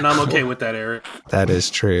 And I'm okay with that, Eric. That is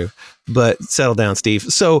true. But settle down, Steve.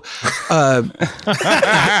 So, but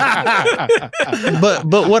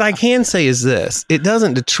what I can say is this: it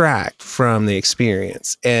doesn't detract from the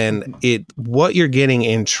experience, and what you're getting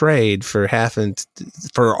in trade for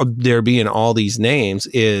there being all these names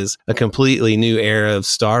is a completely new era of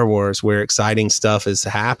Star Wars where exciting stuff is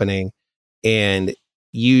happening, and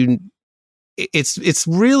it's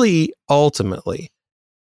really ultimately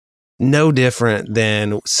no different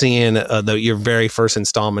than seeing your very first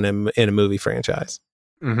installment in a movie franchise,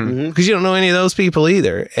 because you don't know any of those people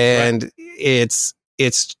either, and it's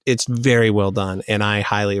very well done, and I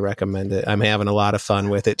highly recommend it. I'm having a lot of fun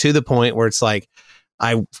with it, to the point where it's like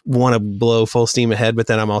I want to blow full steam ahead, but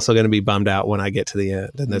then I'm also going to be bummed out when I get to the end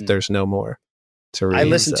and that there's no more to read. I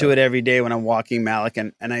listen to it every day when I'm walking Malik,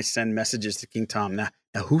 and I send messages to King Tom. Now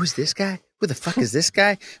who is this guy? Who the fuck is this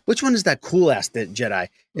guy? Which one is that cool ass Jedi?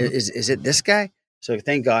 Is it this guy? So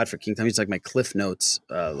thank God for King Tom. He's like my Cliff Notes,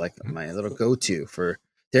 like my little go-to for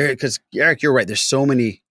because Eric, you're right. There's so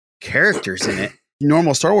many characters in it.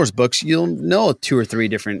 Normal Star Wars books, you'll know 2 or 3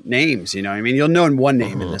 different names. You know what I mean? You'll know one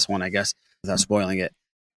name in this one, I guess, without spoiling it.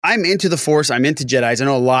 I'm into the Force. I'm into Jedis. I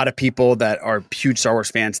know a lot of people that are huge Star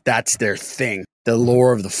Wars fans. That's their thing, the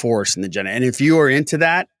lore of the Force and the Jedi. And if you are into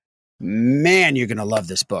that, man, you're going to love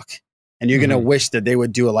this book. And you're going to wish that they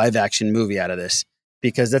would do a live action movie out of this,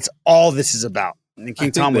 because that's all this is about. And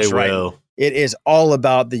King Tom was right. It is all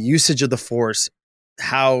about the usage of the Force,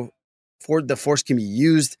 how the Force can be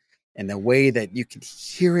used, and the way that you can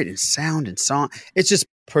hear it in sound and song. It's just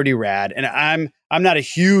pretty rad. And I'm not a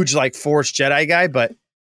huge like Force Jedi guy, but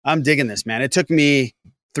I'm digging this, man. It took me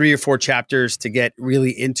 3 or 4 chapters to get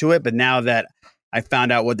really into it, but now that I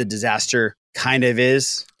found out what the disaster kind of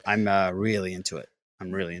is, I'm really into it.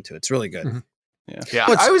 I'm really into it. It's really good. Yeah.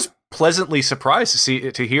 I was pleasantly surprised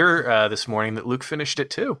to hear this morning that Luke finished it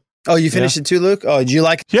too. Oh, you finished it too, Luke? Oh, did you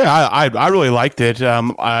like it? Yeah, I really liked it.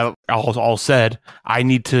 I all said I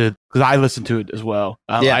need to, because I listened to it as well.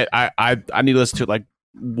 I need to listen to it like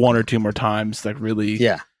 1 or 2 more times, like really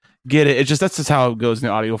get it. It's just that's just how it goes in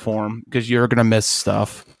the audio form, because you're gonna miss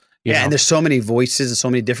stuff. You know? And there's so many voices and so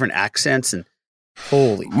many different accents, and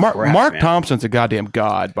holy crap, Mark man. Thompson's a goddamn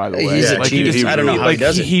god, by the way. He's a genius. I don't know how he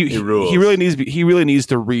does it. He really needs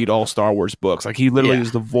to read all Star Wars books. Like he literally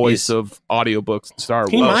is the voice of audiobooks in Star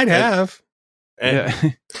Wars. He might have.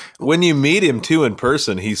 And when you meet him too in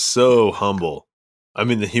person, he's so humble. I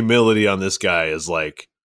mean, the humility on this guy is like,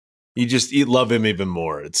 you love him even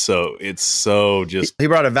more. It's so just. He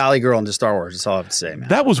brought a Valley girl into Star Wars. That's all I have to say, man.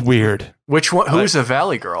 That was weird. Which one? Who's a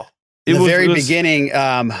Valley girl? In the very beginning,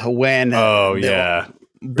 when the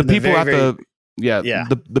people at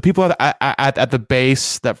the people at the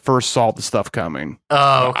base that first saw the stuff coming.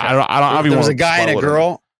 Oh, okay. I don't. There was a guy and a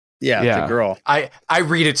girl. Yeah, the girl. I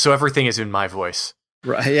read it, so everything is in my voice.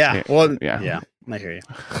 Right. Yeah. Well. Yeah. I hear you.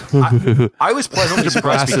 I was pleasantly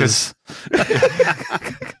surprised because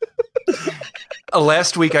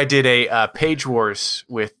last week I did a Page Wars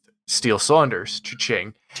with Steele Saunders,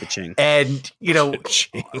 Cha-ching. And,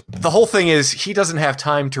 the whole thing is he doesn't have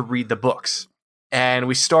time to read the books. And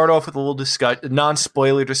we start off with a little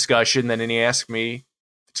non-spoiler discussion. Then he asked me if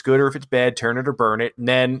it's good or if it's bad, turn it or burn it. And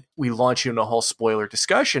then we launch into a whole spoiler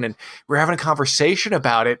discussion. And we're having a conversation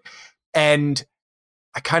about it. And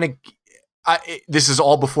this is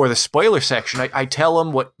all before the spoiler section. I tell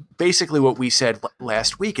him what we said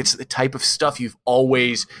last week. It's the type of stuff you've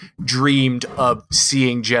always dreamed of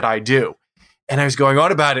seeing Jedi do. And I was going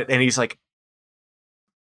on about it, and he's like,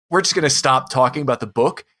 we're just going to stop talking about the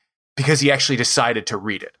book because he actually decided to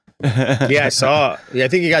read it. Yeah, I saw. Yeah, I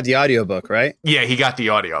think he got the audiobook, right? Yeah, he got the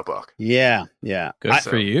audiobook. Yeah. Good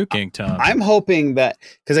for you, King Tom. I'm hoping that,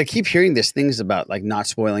 because I keep hearing these things about like not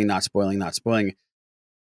spoiling. Now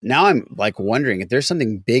I'm like wondering if there's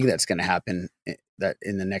something big that's going to happen that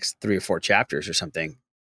in the next 3 or 4 chapters or something,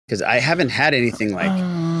 because I haven't had anything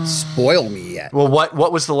like spoil me yet. Well,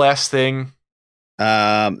 what was the last thing?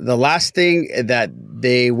 The last thing that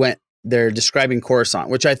they're describing Coruscant,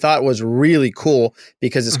 which I thought was really cool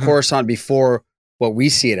because it's Coruscant before what we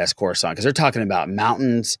see it as Coruscant, because they're talking about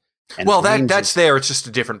mountains. And that's there. It's just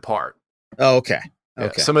a different part. Oh, okay.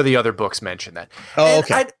 Yeah, some of the other books mention that. Oh,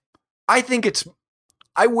 okay. I think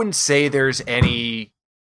I wouldn't say there's any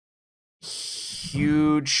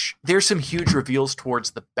there's some huge reveals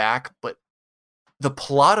towards the back, but the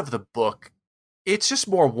plot of the book, it's just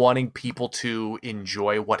more wanting people to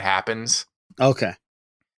enjoy what happens. Okay.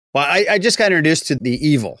 Well, I just got introduced to the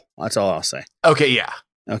evil. That's all I'll say. Okay, yeah.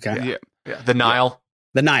 Okay. Yeah. The Nile.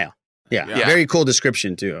 The Nile. Yeah. Very cool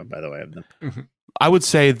description too, by the way, of them. Mm-hmm. I would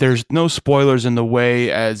say there's no spoilers in the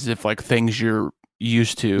way as if like things you're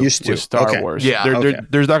used to with Star Wars. Yeah.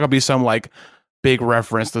 There's not gonna be some like big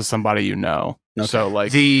reference to somebody you know. Okay. So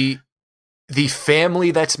like the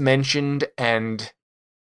family that's mentioned and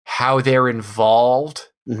how they're involved,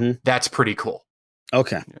 that's pretty cool.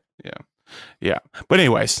 Okay. Yeah. But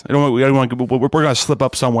anyways, we're gonna slip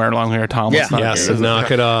up somewhere along here, Tom. So knock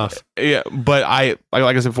it off. Yeah. But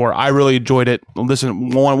like I said before, I really enjoyed it.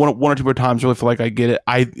 Listen, one or 2 more times, really feel like I get it.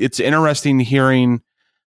 It's interesting hearing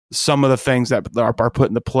some of the things that are put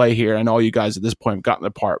into play here, and all you guys at this point have gotten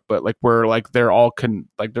apart, but like we're like they're all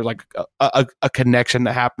there's like a connection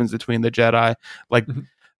that happens between the Jedi.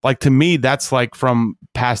 Like to me, that's like from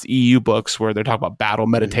past EU books where they're talking about battle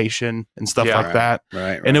meditation and stuff like that.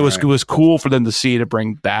 Right. And it was cool for them to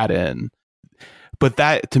bring that in. But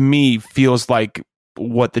that to me feels like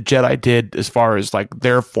what the Jedi did as far as like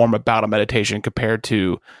their form of battle meditation compared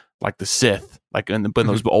to like the Sith, like in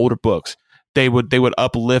those older books. They would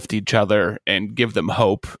uplift each other and give them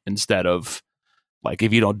hope instead of like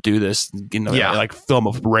if you don't do this, like film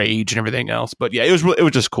of rage and everything else. But yeah, it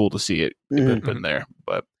was just cool to see it put in there.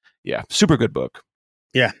 But yeah, super good book.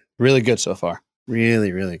 Yeah, really good so far.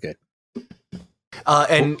 Really, really good.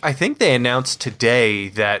 And I think they announced today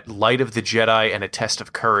that Light of the Jedi and A Test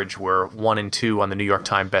of Courage were 1 and 2 on the New York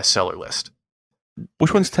Times bestseller list.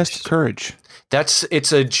 Which one's Test of Courage?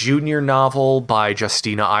 It's a junior novel by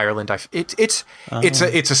Justina Ireland. It's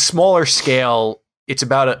a smaller scale. It's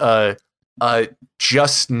about a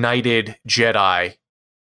just knighted Jedi,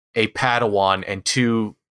 a Padawan, and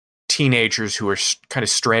 2 teenagers who are kind of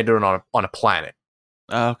stranded on a planet.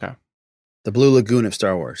 Oh, okay. The Blue Lagoon of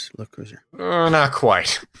Star Wars. Look, Cruiser. Not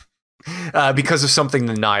quite. Because of something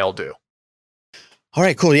the Nile do. All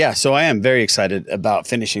right, cool. Yeah, so I am very excited about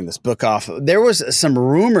finishing this book off. There was some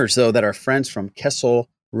rumors, though, that our friends from Kessel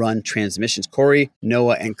Run Transmissions, Corey,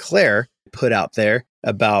 Noah, and Claire, put out there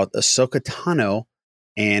about Ahsoka Tano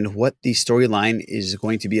and what the storyline is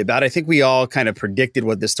going to be about. I think we all kind of predicted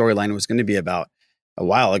what this storyline was going to be about a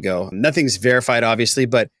while ago. Nothing's verified, obviously,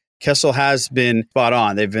 but Kessel has been spot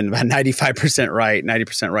on. They've been about 95% right,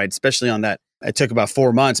 90% right, especially on that. It took about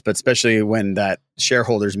 4 months, but especially when that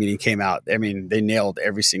shareholders meeting came out. I mean, they nailed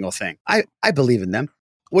every single thing. I believe in them.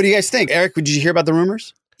 What do you guys think? Eric, did you hear about the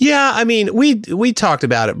rumors? Yeah, I mean, we talked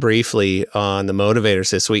about it briefly on the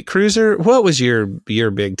Motivators this week. Cruiser, what was your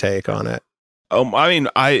big take on it? I mean,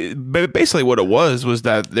 basically what it was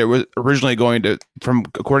that there was originally going to, from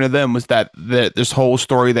according to them, was that this whole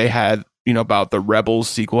story they had, about the Rebels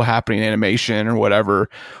sequel happening in animation or whatever,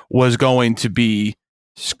 was going to be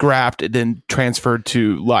scrapped and then transferred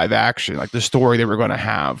to live action, like the story they were going to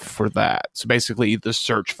have for that. So basically the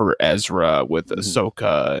search for Ezra with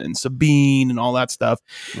Ahsoka and Sabine and all that stuff.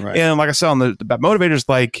 Right. And like I said on the Motivators,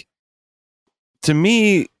 like, to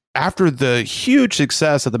me, after the huge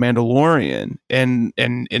success of The Mandalorian and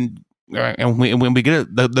when we get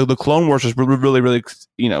it, the Clone Wars was really,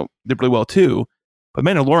 did really well too, but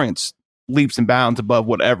Mandalorian's leaps and bounds above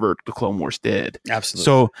whatever the Clone Wars did. Absolutely.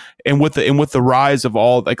 So, and with the rise of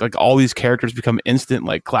all like all these characters become instant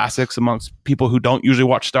like classics amongst people who don't usually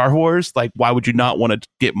watch Star Wars, like why would you not want to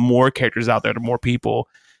get more characters out there to more people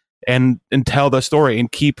and tell the story and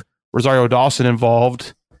keep Rosario Dawson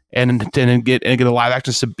involved and get a live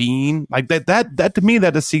action Sabine, like that to me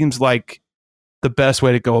that just seems like the best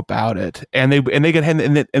way to go about it. And they get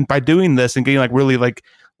and by doing this and getting like really like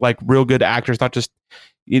real good actors, not just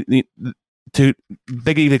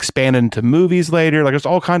they can expand into movies later. Like there's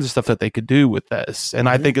all kinds of stuff that they could do with this, and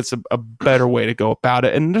I think it's a better way to go about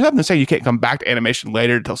it. And there's nothing to say you can't come back to animation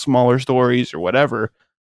later to tell smaller stories or whatever.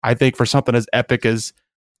 I think for something as epic as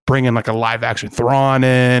bringing like a live action Thrawn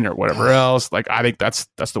in or whatever else, like I think that's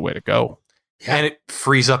the way to go. Yeah. And it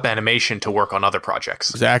frees up animation to work on other projects.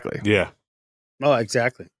 Exactly. Yeah. Oh,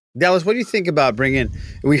 exactly. Dallas, what do you think about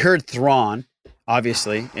we heard Thrawn,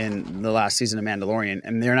 obviously, in the last season of Mandalorian,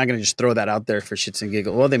 and they're not going to just throw that out there for shits and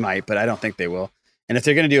giggles. Well, they might, but I don't think they will. And if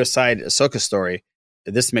they're going to do a side Ahsoka story,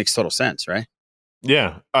 this makes total sense, right?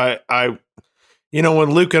 Yeah. I when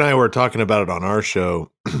Luke and I were talking about it on our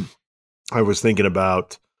show, I was thinking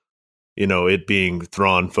about, it being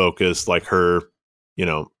Thrawn focused, like her,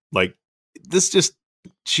 like this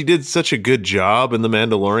she did such a good job in The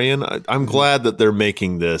Mandalorian. I'm glad that they're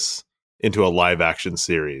making this into a live action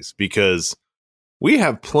series because we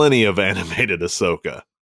have plenty of animated Ahsoka.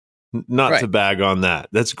 Not to bag on that.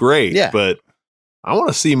 That's great. Yeah. But I want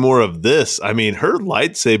to see more of this. I mean, her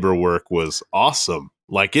lightsaber work was awesome.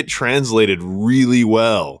 Like it translated really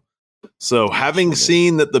well. So having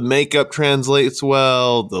seen that the makeup translates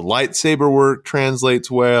well, the lightsaber work translates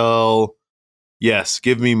well, yes,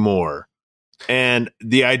 give me more. And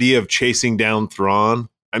the idea of chasing down Thrawn,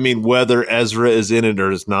 I mean, whether Ezra is in it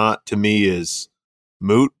or is not, to me is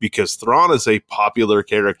moot because Thrawn is a popular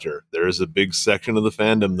character. There is a big section of the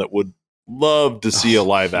fandom that would love to see a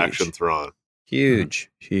live action Thrawn. Huge.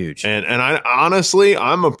 And I honestly,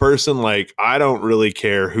 I'm a person like, I don't really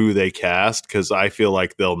care who they cast because I feel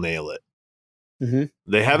like they'll nail it. Mm-hmm.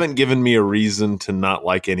 They haven't given me a reason to not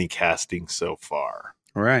like any casting so far.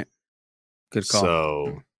 All right. Good call.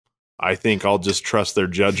 So I think I'll just trust their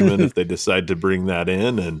judgment if they decide to bring that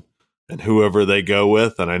in and whoever they go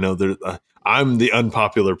with. And I know I'm the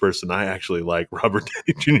unpopular person. I actually like Robert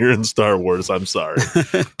Downey Jr. in Star Wars. I'm sorry.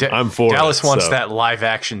 I'm for Dallas wants that live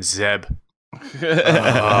action Zeb.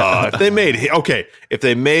 If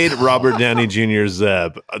they made Robert Downey Jr.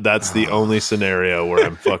 Zeb, that's the only scenario where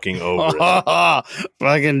I'm fucking over it.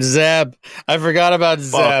 Fucking Zeb. I forgot about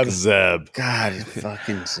Zeb. Fuck Zeb. God,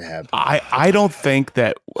 fucking Zeb. I don't think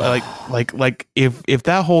that like if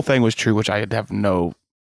that whole thing was true, which I have no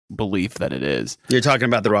belief that it is. You're talking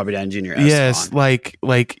about the Robert Downey Jr. Yes, Thrawn.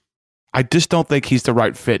 like I just don't think he's the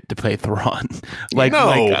right fit to play Thrawn.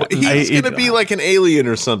 He's gonna be like an alien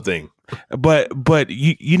or something. But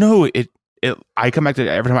you know it. I come back to it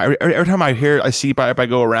every time I see if I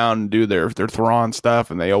go around and do their Thrawn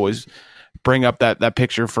stuff, and they always bring up that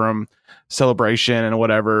picture from Celebration and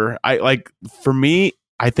whatever. For me,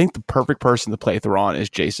 I think the perfect person to play Thrawn is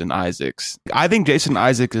Jason Isaacs. I think Jason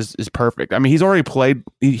Isaacs is perfect. I mean, he's already played.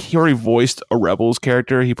 He already voiced a Rebels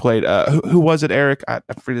character. He played who was it? Eric? I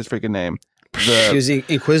forget his freaking name. He was the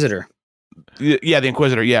Inquisitor. Yeah, the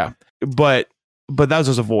Inquisitor. Yeah, but that was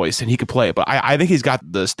just a voice, and he could play it. But I think he's got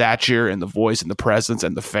the stature and the voice and the presence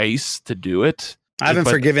and the face to do it. I haven't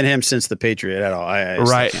forgiven him since The Patriot at all. I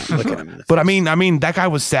right. Can't look at him in the but I mean, that guy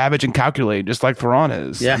was savage and calculated, just like Thrawn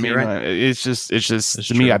is. Yeah, I mean, you're right. It's just to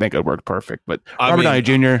true. me, I think it worked perfect. But Robert Downey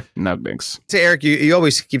Jr., no thanks. So Eric, you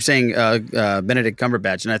always keep saying Benedict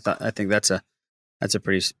Cumberbatch, and I think that's a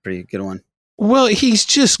pretty good one. Well, he's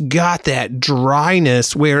just got that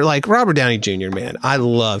dryness where, like, Robert Downey Jr., man, I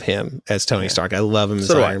love him as Tony Stark. I love him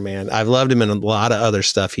as Iron Man. I've loved him in a lot of other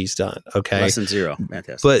stuff he's done. Okay. Less Than Zero.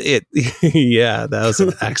 Fantastic. But yeah, that was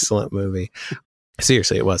an excellent movie.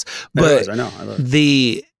 Seriously, it was. But I know. I love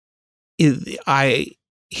it.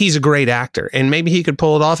 He's a great actor, and maybe he could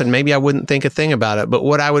pull it off, and maybe I wouldn't think a thing about it. But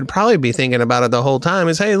what I would probably be thinking about it the whole time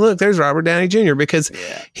is, hey, look, there's Robert Downey Jr., because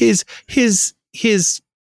his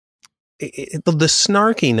the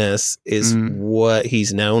snarkiness is what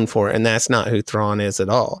he's known for, and that's not who Thrawn is at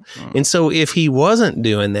all. And so if he wasn't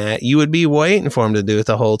doing that, you would be waiting for him to do it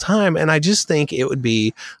the whole time. And I just think it would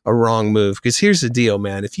be a wrong move, because here's the deal,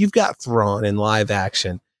 man. If you've got Thrawn in live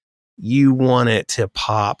action, you want it to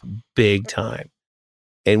pop big time.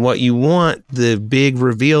 And what you want the big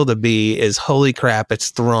reveal to be is, holy crap,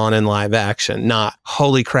 it's Thrawn in live action, not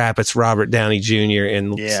holy crap, it's Robert Downey Jr.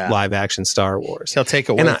 in live action Star Wars. He'll take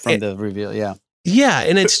away from the reveal. Yeah. Yeah.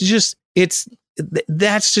 And that's just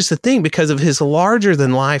the thing, because of his larger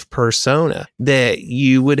than life persona, that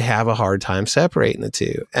you would have a hard time separating the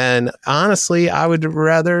two. And honestly, I would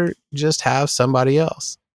rather just have somebody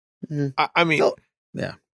else. I mean,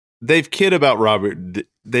 they've kid about Robert.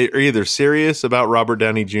 They're either serious about Robert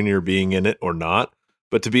Downey Jr. being in it or not.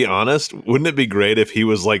 But to be honest, wouldn't it be great if he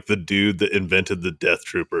was like the dude that invented the Death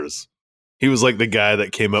Troopers? He was like the guy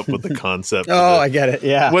that came up with the concept. I get it.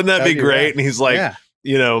 Yeah. Wouldn't that be great? Right. And he's like,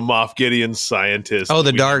 Moff Gideon's scientist. Oh,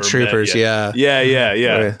 the Dark Troopers. Yeah.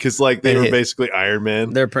 Because like they were basically Iron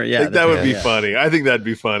Man. That would be funny. I think that'd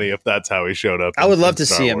be funny if that's how he showed up. I would love to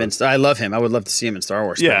see him. I love him. I would love to see him in Star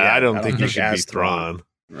Wars. Yeah, I don't think he should be Thrawn.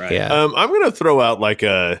 Right. Yeah. I'm going to throw out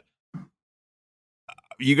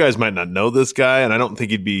you guys might not know this guy, and I don't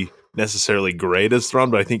think he'd be necessarily great as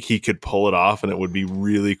Thrawn, but I think he could pull it off, and it would be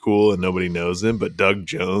really cool, and nobody knows him. But Doug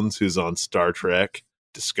Jones, who's on Star Trek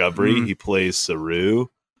Discovery, he plays Saru.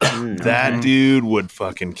 That dude would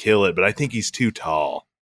fucking kill it, but I think he's too tall.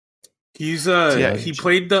 He's he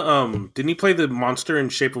played the didn't he play the monster in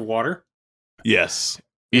Shape of Water? Yes.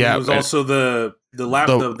 And he was also the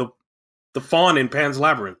fawn in Pan's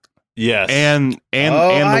Labyrinth. Yes. And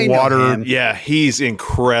the water. Yeah, he's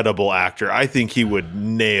incredible actor. I think he would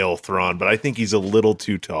nail Thrawn, but I think he's a little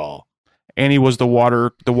too tall. And he was the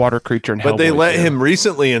water creature in Hellboy. But they let him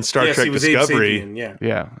recently in Star Trek Discovery.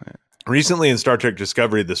 Yeah. Recently in Star Trek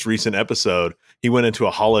Discovery, this recent episode, he went into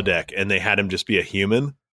a holodeck and they had him just be a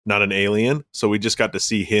human, not an alien. So we just got to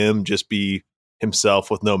see him just be himself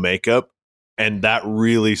with no makeup. And that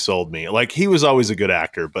really sold me. Like, he was always a good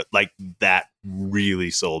actor, but like that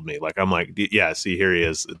really sold me. Like, I'm like, yeah, see, here he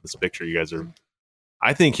is in this picture. You guys are,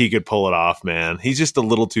 I think he could pull it off, man. He's just a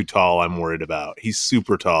little too tall. I'm worried about. He's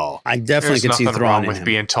super tall. I definitely could see Thrawn with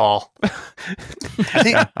being tall. I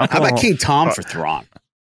think, how about King Tom for Thrawn?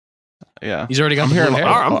 Yeah, he's already got a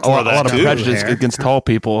lot of prejudice against tall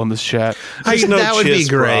people in this chat. That would be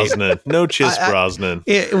great. Brosnan. No Chiss Brosnan.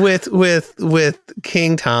 With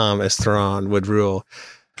King Tom as Thrawn would rule.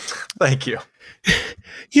 Thank you.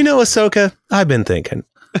 You know, Ahsoka, I've been thinking.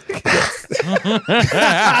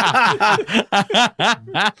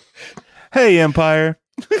 Hey, Empire.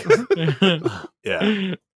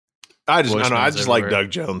 Yeah. I just like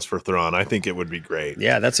Doug Jones for Thrawn. I think it would be great.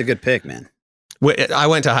 Yeah, that's a good pick, man. I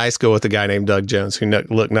went to high school with a guy named Doug Jones who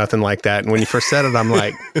looked nothing like that. And when you first said it, I'm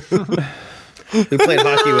like, we played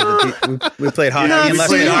hockey with we played hockey. Yeah, we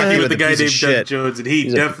played hockey with the guy named Doug Jones, and he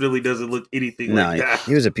definitely doesn't look anything like that.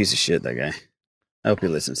 He was a piece of shit, that guy. I hope he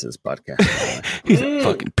listens to this podcast. He's a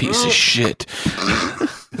fucking piece of shit. He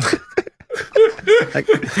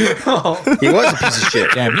was a piece of shit.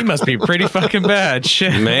 Damn, he must be pretty fucking bad.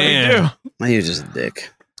 Shit, man. He was just a dick.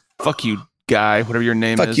 Fuck you, guy, whatever your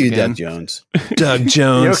name Fuck is. you, again. Doug Jones. Doug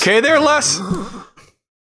Jones. You okay there, Les?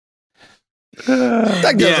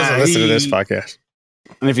 Doug Jones doesn't listen to this podcast.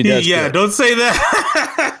 And if he does, don't say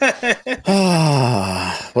that.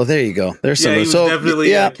 Well, there you go. There's some. He was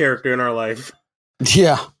definitely a character in our life.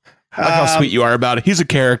 Yeah. I like how sweet you are about it. He's a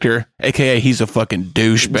character, aka he's a fucking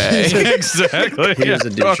douchebag. Exactly. He is a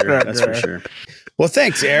doucher, that's for sure. Well,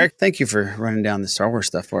 thanks, Eric. Thank you for running down the Star Wars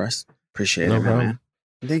stuff for us. Appreciate it, man.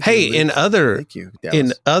 Thank Hey, you, in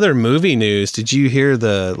other movie news, did you hear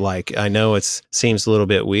the I know it seems a little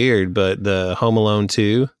bit weird, but the Home Alone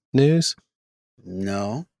 2 news?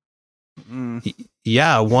 No.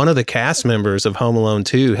 Yeah, one of the cast members of Home Alone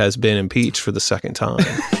 2 has been impeached for the second time.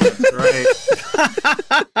 Right.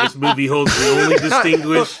 This movie holds the only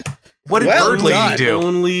distinguished. What did Bird Lady do?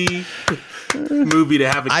 Only movie to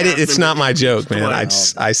have a cast It's not my joke, man. I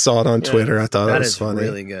saw it on Twitter. I thought it was funny.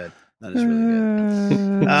 Really good. That is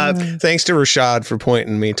really good. Thanks to Rashad for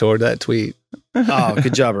pointing me toward that tweet. Oh,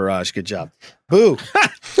 good job, Iraj. Good job. Boo.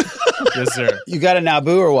 Yes, sir. You got it now,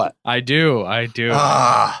 Boo, or what? I do. I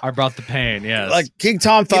brought the pain. Yes. Like King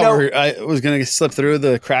Tom thought I was going to slip through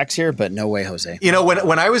the cracks here, but no way, Jose. You know,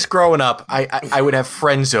 when I was growing up, I would have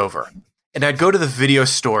friends over, and I'd go to the video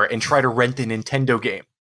store and try to rent a Nintendo game.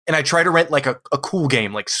 And I tried to rent like a cool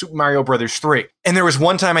game, like Super Mario Brothers 3. And there was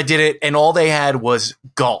one time I did it, and all they had was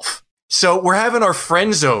golf. So we're having our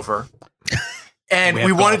friends over, and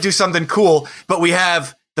we want to do something cool, but we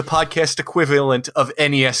have the podcast equivalent of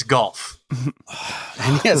NES Golf.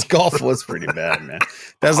 NES Golf was pretty bad, man.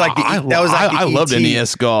 That was like I loved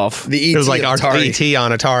NES Golf. The ET it was like Atari. ET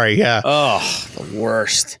on Atari, yeah. Oh, the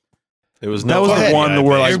worst. It was that was the one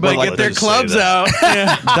where everybody get their clubs out.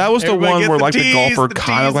 Yeah. That was the one where like the golfer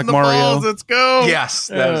kind of like Mario. Balls, let's go. Yes,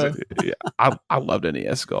 that was it. Yeah, I loved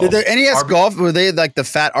NES Golf. Did the NES Golf, were they like the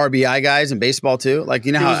fat RBI guys in baseball too? Like,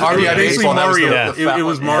 you know how RBI baseball, Mario. It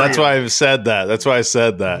was Mario. That's why I said that. I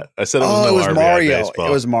said it was RBI Mario. baseball.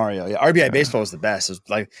 It was Mario. Yeah, RBI baseball was the best. It was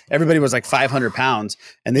like everybody was like 500 pounds,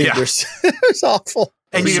 and it was awful.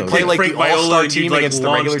 And you could play like the all-star team against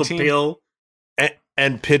the regular team.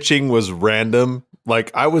 And pitching was random.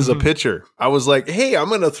 Like, I was a pitcher. I was like, hey, I'm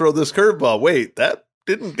going to throw this curveball. Wait, that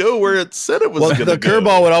didn't go where it said it was going to go. The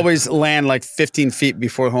curveball would always land like 15 feet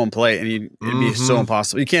before home plate, and it'd be so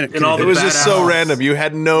impossible. You can't. It was just so random. You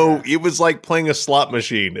had it was like playing a slot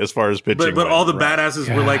machine as far as pitching. But all the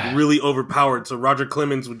badasses were like really overpowered. So Roger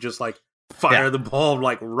Clemens would just like fire the ball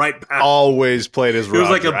like right past. Always played as Roger. It was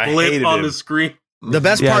like a blip on the screen. The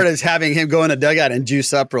best part is having him go in a dugout and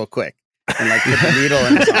juice up real quick. And like put the needle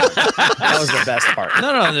in his arm. That was the best part.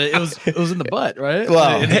 No, it was in the butt, right?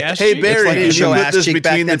 Well, hey Barry, you show ass this cheek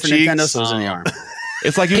between the cheeks. Nintendo, so it was in the arm.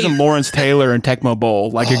 It's like using Lawrence Taylor and Tecmo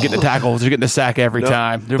Bowl. Like you're getting the tackles, you're getting the sack every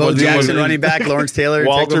time. Bo Jackson running back, Lawrence Taylor,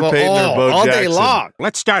 Walter Payton, or Bo all Jackson. day long.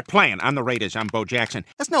 Let's start playing. I'm the Raiders. I'm Bo Jackson.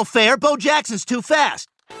 That's no fair. Bo Jackson's too fast.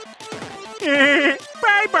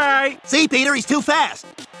 Bye-bye. See, Peter, he's too fast.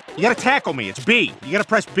 You gotta tackle me. It's B. You gotta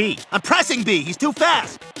press B. I'm pressing B. He's too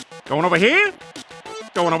fast. Going over here?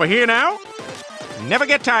 Going over here now? Never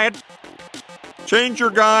get tired. Change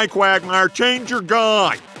your guy, Quagmire. Change your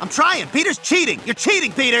guy. I'm trying. Peter's cheating. You're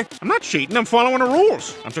cheating, Peter. I'm not cheating. I'm following the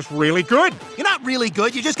rules. I'm just really good. You're not really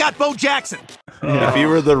good. You just got Bo Jackson. If you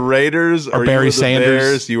were the Raiders or Barry you were the Sanders,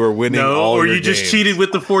 Bears, you were winning all or your you just games. cheated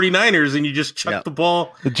with the 49ers and you just chucked the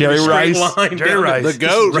ball. The Jerry Rice. The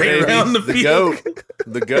GOAT, right around the field.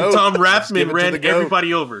 The GOAT. Tom Rathman ran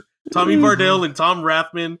everybody over. Tommy Vardell and Tom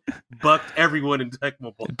Rathman bucked everyone in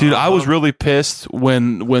Tecmo Bowl. Dude, I was really pissed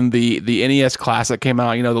when the NES Classic came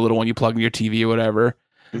out. You know, the little one you plug in your TV or whatever.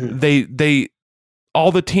 Mm-hmm. They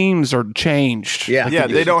all the teams are changed. Yeah,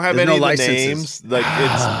 they don't have any of the names. Like,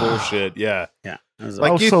 it's bullshit. Yeah.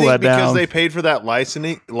 Like, you think because they paid for that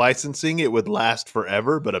licensing, it would last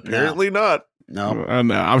forever, but apparently not. No,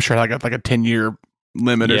 I'm sure I got like a 10-year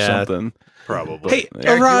limit or something. Probably. Hey,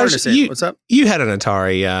 Iraj, what's up? You had an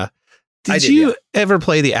Atari. Did you ever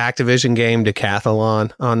play the Activision game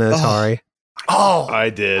Decathlon on the Atari? Oh,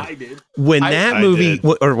 I did. When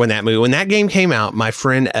that game came out, my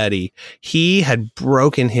friend Eddie, he had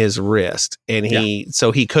broken his wrist, and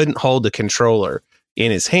so he couldn't hold the controller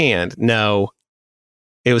in his hand. No,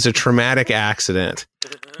 it was a traumatic accident.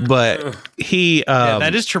 But he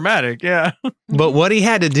that is traumatic, yeah. But what he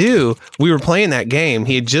had to do, we were playing that game,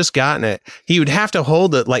 he had just gotten it. He would have to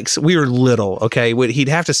hold it like we were little, okay? He'd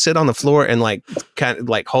have to sit on the floor and like kind of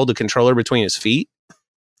like hold the controller between his feet.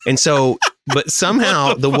 And so, but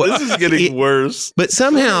somehow this is getting worse. But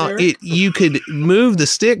somehow you could move the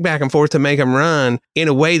stick back and forth to make him run in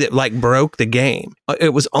a way that like broke the game.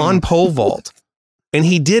 It was on pole vault. And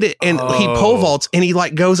he did it, and he pole vaults, and he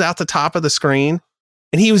like goes out the top of the screen,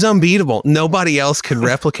 and he was unbeatable. Nobody else could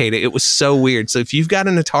replicate it. It was so weird. So if you've got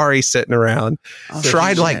an Atari sitting around,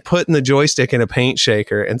 try like putting the joystick in a paint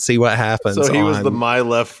shaker and see what happens. So he was the my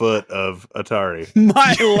left foot of Atari.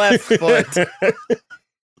 My left foot.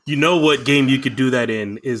 You know what game you could do that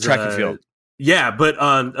in is Track and Field. Yeah, but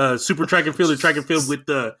on Super Track and Field or Track and Field with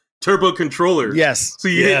the turbo controller. Yes. So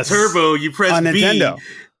you hit turbo, you press on B, Nintendo.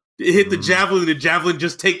 Hit the javelin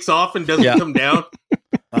just takes off and doesn't come down.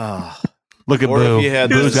 Look at Boo.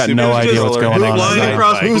 Boo's got no idea what's going on. Flying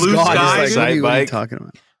across blue skies. What are you talking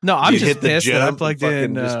about? No, I'm just pissed that I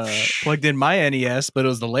plugged in my NES, but it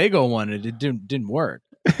was the Lego one and it didn't work.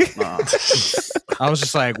 I was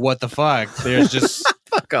just like, what the fuck? There's just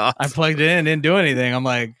fuck off. I plugged it in, didn't do anything. I'm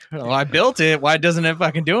like, well, I built it. Why doesn't it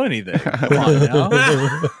fucking do anything? Come on now.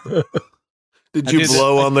 Did you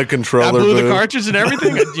blow on the controller? I blew the cartridge and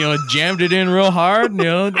everything. Jammed it in real hard.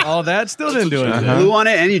 All that still didn't do anything. Blew on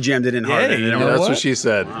it and you jammed it in hard. That's what she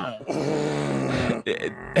said.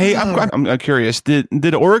 Hey, I'm curious.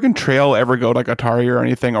 Did Oregon Trail ever go like Atari or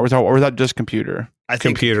anything, or was that just computer? I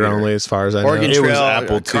think computer only, as far as I know. Oregon Trail, it was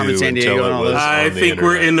Apple II. San Diego, and all those. I think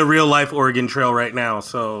we're in the real life Oregon Trail right now.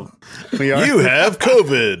 So we are. You have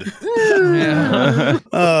COVID.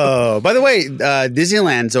 Oh, by the way,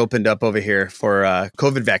 Disneyland's opened up over here for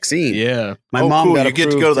COVID vaccine. Yeah, my mom cool. got you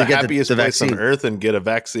get to go to the happiest the place vaccine. on earth and get a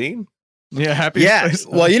vaccine. Yeah, happy. Yeah, place.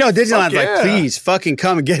 well, Disneyland's like, please fucking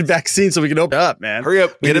come and get a vaccine so we can open up, man. Hurry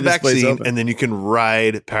up, get a vaccine, and then you can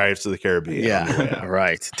ride Pirates of the Caribbean. Yeah,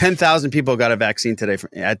 right. 10,000 people got a vaccine today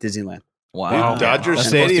at Disneyland. Wow. Dude, Dodger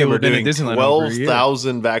Stadium are doing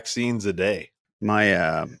 12,000 vaccins a day.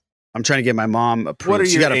 I'm trying to get my mom approved. What are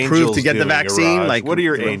she your got approved to get doing, the vaccine. Iraj? Like, what are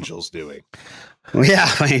your angels doing? Well, yeah,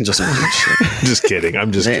 my angels are doing shit. Just kidding.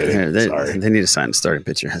 I'm just kidding. Sorry. They need to sign a starting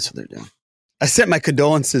pitcher. That's what they're doing. I sent my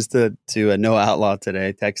condolences to Noah Outlaw today.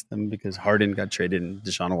 I texted them because Harden got traded and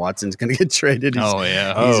Deshaun Watson's going to get traded.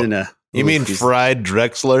 He's in a. You mean Fried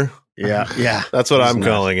Drexler? Yeah. That's what I'm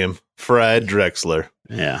calling him. Fried Drexler.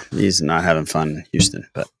 Yeah, he's not having fun in Houston.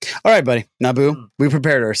 But all right, buddy, Naboo, we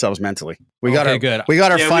prepared ourselves mentally. We got our fun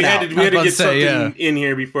out. We had to get something in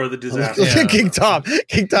here before the disaster. King Tom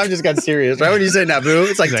just got serious. Right when you say Naboo,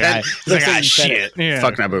 it's like 10. It's like shit. Yeah.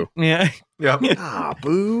 Fuck Naboo. Yeah. Yep.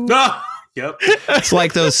 Boo. Yep. It's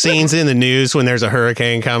like those scenes in the news when there's a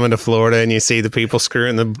hurricane coming to Florida and you see the people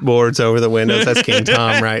screwing the boards over the windows. That's King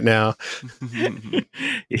Tom right now. You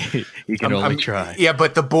can only try. Yeah,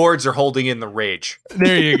 but the boards are holding in the rage.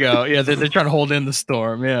 There you go. Yeah, they're trying to hold in the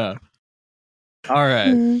storm. Yeah. All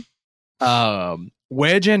right.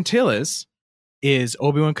 Wedge Antilles is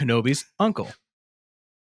Obi-Wan Kenobi's uncle.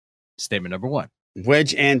 Statement number 1.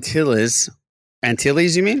 Wedge Antilles.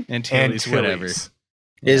 Antilles, you mean? Antilles, whatever.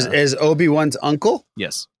 Is Obi-Wan's uncle?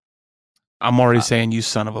 Yes. I'm already saying you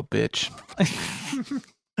son of a bitch.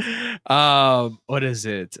 What is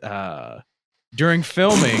it? During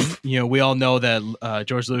filming, we all know that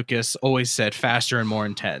George Lucas always said faster and more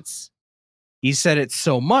intense. He said it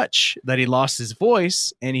so much that he lost his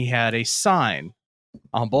voice and he had a sign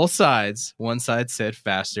on both sides. One side said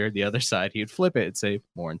faster, the other side he would flip it and say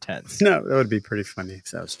more intense. No, that would be pretty funny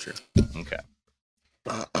if that was true. Okay.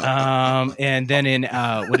 And then in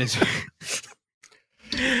what is it?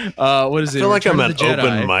 I feel like I'm at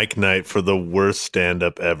open mic night for the worst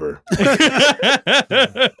stand-up ever.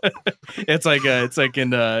 It's like in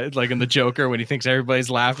the Joker when he thinks everybody's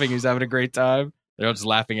laughing, he's having a great time. They're all just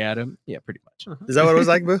laughing at him. Yeah, pretty much. Is that what it was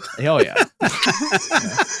like, Boo? Hell yeah.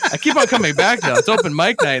 I keep on coming back though. It's open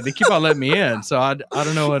mic night. They keep on letting me in, so I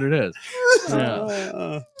don't know what it is.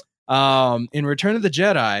 Yeah. In Return of the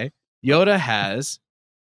Jedi, Yoda has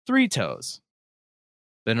 3 toes.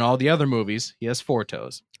 But in all the other movies, he has 4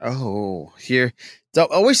 toes. Oh, here. So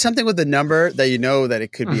always something with the number that that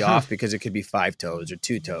it could be off because it could be 5 toes or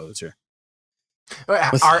 2 toes. Or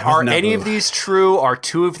Are any of these true? Are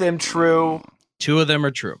 2 of them true? 2 of them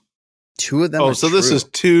are true. 2 of them are true. This is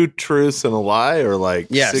 2 truths and a lie, or like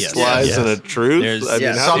 6 lies and a truth? How does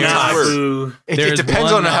that work? It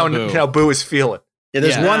depends on how Boo is feeling. Yeah,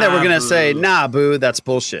 there's one that we're going to say, nah, Boo, that's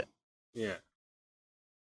bullshit. Yeah.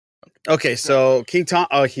 Okay, so King Tom,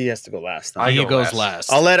 he has to go last. He goes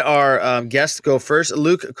last. I'll let our guest go first.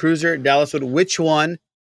 Luke, Cruiser, Dallaswood, which one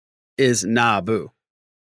is Naboo?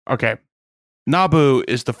 Okay. Naboo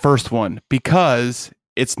is the first one because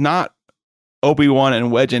it's not Obi-Wan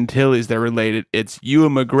and Wedge Antilles that are related. It's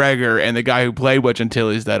Ewan McGregor and the guy who played Wedge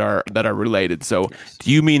Antilles that are related. So do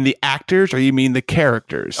you mean the actors or you mean the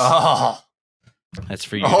characters? Oh. That's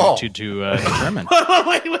for you to determine.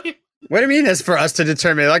 Wait. What do you mean that's for us to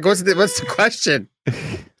determine? Like, what's the question?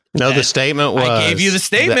 No, the statement was. I gave you the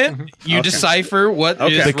statement. You decipher what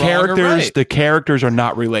is the wrong characters. or right. The characters are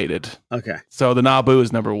not related. Okay. So the Naboo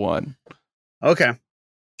is number one. Okay.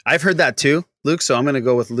 I've heard that too, Luke. So I'm going to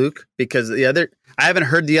go with Luke because I haven't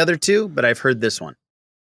heard the other two, but I've heard this one.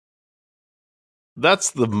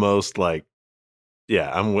 That's the most like,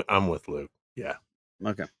 yeah, I'm with Luke. Yeah.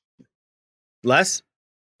 Okay. Les?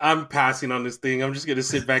 I'm passing on this thing. I'm just going to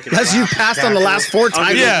sit back and Les, you passed on the last 4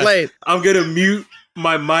 times you played. I'm going to mute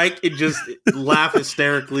my mic and just laugh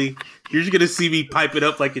hysterically. You're just going to see me pipe it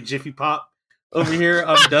up like a Jiffy Pop over here.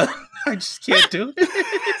 I'm done. I just can't do it.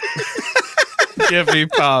 Jiffy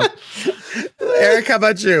Pop. Eric, how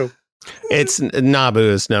about you? It's Naboo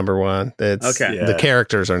is number one. It's okay. The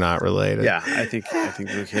characters are not related. Yeah, I think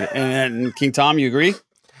Luke hit it. And King Tom, you agree?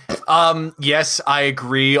 Yes, I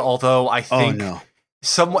agree. Although I think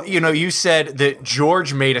someone, you said that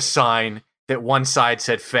George made a sign that one side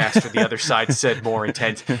said faster, the other side said more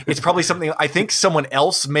intense. It's probably something. I think someone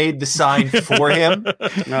else made the sign for him,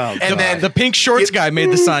 and then the pink shorts guy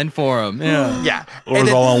made the sign for him. Yeah, yeah. Or and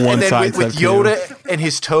then, all on one and then side. With Yoda and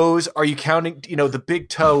his toes, are you counting? The big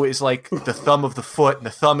toe is like the thumb of the foot, and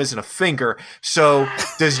the thumb isn't a finger. So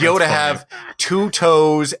does Yoda have 2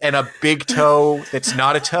 toes and a big toe that's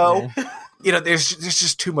not a toe? There's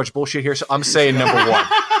just too much bullshit here. So I'm saying number 1.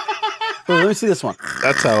 Let me see this one.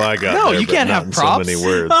 That's how I got. No, there, you can't have props. So many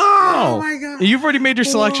words. Oh my god! You've already made your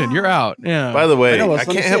selection. You're out. Yeah. By the way, I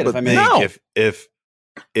can't help but think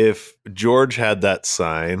if George had that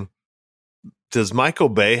sign, does Michael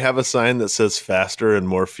Bay have a sign that says faster and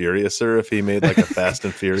more furiouser? If he made like a Fast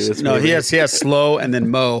and Furious, no, movie? he has slow and then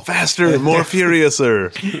mo. Faster and more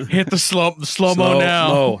furiouser. Hit the slow mo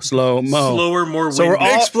now. Slow mo. Slower, more. So we're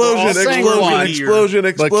all explosion.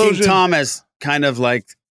 But King Tom has kind of like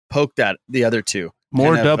poked at the other two.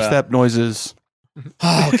 More dubstep noises.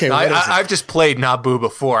 Okay, I've just played Naboo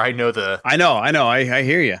before. I know I know. I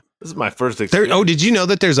hear you. This is my first experience. Did you know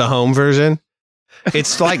that there's a home version?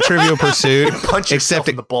 It's like Trivial Pursuit, punch yourself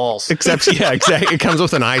in the balls. Exactly. It comes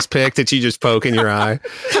with an ice pick that you just poke in your eye.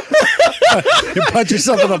 You punch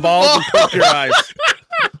yourself in the balls and poke your eyes.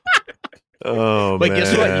 Oh, but man.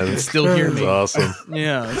 Guess what? You can still hear me. Awesome.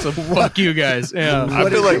 Yeah. So fuck you guys. Yeah. I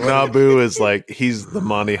feel like Naboo is like he's the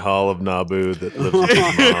Monty Hall of Naboo that lives with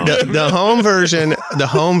his mom. The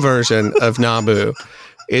home version of Naboo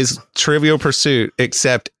is Trivial Pursuit,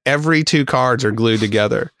 except every 2 cards are glued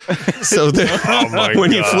together. So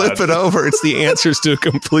when you flip it over, it's the answers to a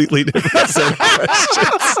completely different set of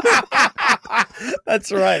questions.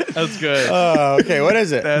 That's right. That's good. Okay, what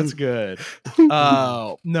is it? That's good.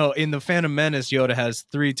 No, in the Phantom Menace, Yoda has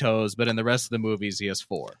 3 toes, but in the rest of the movies, he has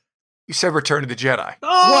 4. You said Return of the Jedi.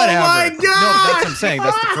 Oh, whatever. My God! No, that's what I'm saying.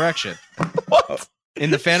 That's the correction. What?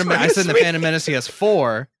 In the Phantom Menace, I said in the Phantom Menace, he has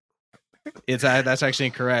 4. That's actually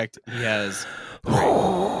incorrect. He has 3.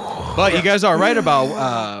 But you guys are right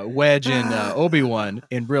about Wedge and Obi-Wan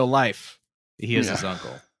in real life. He is his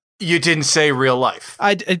uncle. You didn't say real life.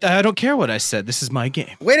 I don't care what I said. This is my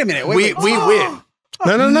game. Wait a minute. We win.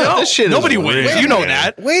 No. This shit Nobody is wins. rigged. You know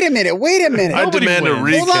that. Wait a minute. I demand a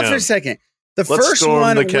recount. Hold on for a second. The first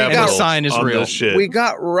one we got sign is real. We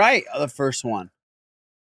got right the first one.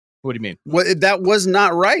 What do you mean? That was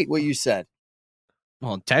not right. What you said.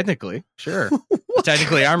 Well, technically, sure.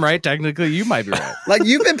 Technically, I'm right. Technically, you might be right. Like,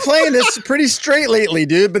 you've been playing this pretty straight lately,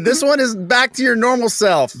 dude, but this one is back to your normal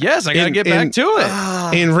self. Yes, I got to get back to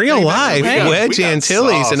it. In real life, Wedge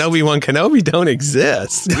Antilles and Obi-Wan Kenobi don't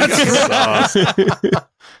exist.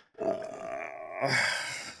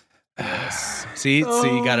 See, you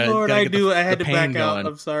gotta. Lord, gotta I had to back out.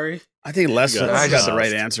 I'm sorry. I think Les got the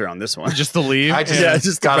right answer on this one. Just to leave. I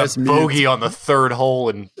just got a bogey on the 3rd hole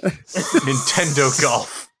in Nintendo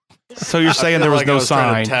Golf. So you're saying there was no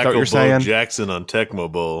sign? Is that what you're saying? Jackson on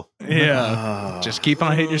Tecmo Bowl. Yeah. Just keep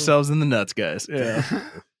on hitting yourselves in the nuts, guys. Yeah.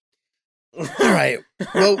 All right.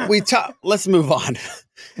 Well, let's move on.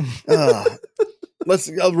 Let's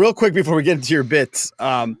real quick before we get into your bits.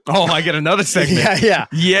 I get another segment. Yeah.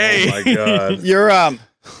 Yay! Oh my God. Your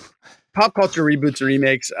pop culture reboots and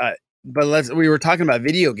remakes. But we were talking about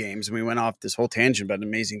video games, and we went off this whole tangent about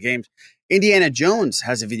amazing games. Indiana Jones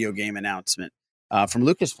has a video game announcement from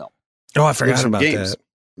Lucasfilm. Oh, I forgot about that.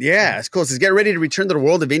 Yeah, it's cool. It says, get ready to return to the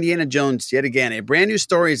world of Indiana Jones yet again. A brand new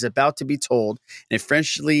story is about to be told in a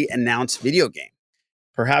freshly announced video game.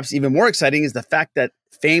 Perhaps even more exciting is the fact that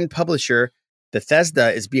famed publisher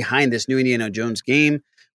Bethesda is behind this new Indiana Jones game.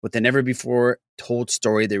 With a never-before told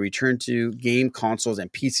story, they return to game consoles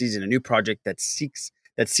and PCs in a new project that sees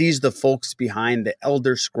the folks behind the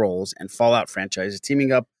Elder Scrolls and Fallout franchises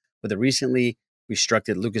teaming up with the recently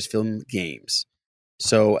restructured Lucasfilm Games.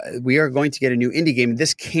 So we are going to get a new indie game.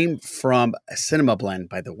 This came from Cinema Blend,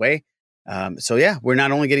 by the way. So yeah, we're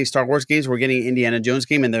not only getting Star Wars games, we're getting an Indiana Jones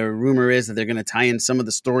game. And the rumor is that they're going to tie in some of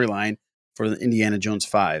the storyline for the Indiana Jones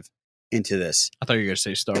 5 into this. I thought you were going to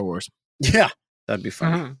say Star Wars. Yeah, that'd be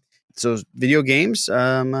fun. Mm-hmm. So video games,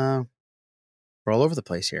 we're all over the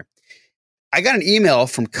place here. I got an email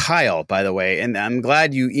from Kyle, by the way, and I'm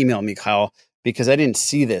glad you emailed me, Kyle, because I didn't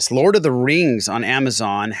see this. Lord of the Rings on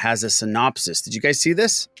Amazon has a synopsis. Did you guys see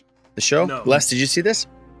this? The show? No. Les, did you see this?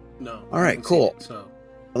 No. All right, cool. It, so.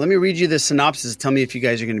 Let me read you the synopsis. Tell me if you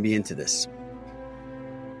guys are going to be into this.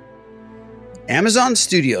 Amazon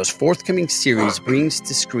Studios' forthcoming series brings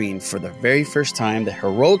to screen for the very first time the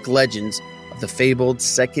heroic legends of the fabled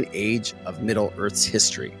Second Age of Middle-earth's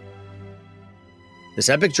history. This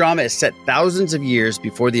epic drama is set thousands of years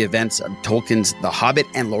before the events of Tolkien's The Hobbit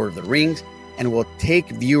and Lord of the Rings, and will take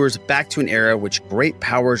viewers back to an era which great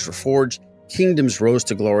powers were forged, kingdoms rose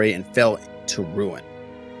to glory, and fell to ruin.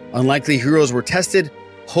 Unlikely heroes were tested,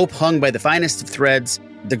 hope hung by the finest of threads.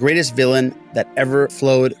 The greatest villain that ever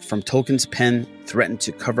flowed from Tolkien's pen threatened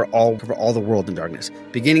to cover all the world in darkness.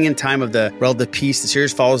 Beginning in time of the relative peace, the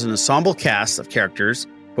series follows an ensemble cast of characters,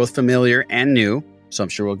 both familiar and new, so I'm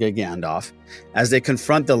sure we'll get Gandalf, as they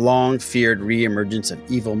confront the long-feared re-emergence of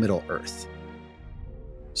evil Middle-earth.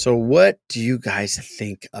 So what do you guys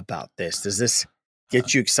think about this? Does this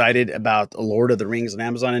get you excited about Lord of the Rings on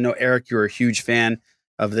Amazon? I know, Eric, you're a huge fan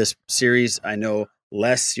of this series. I know,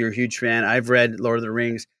 Les, you're a huge fan. I've read Lord of the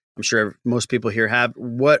Rings. I'm sure most people here have.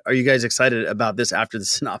 What are you guys excited about this after the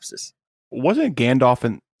synopsis? Wasn't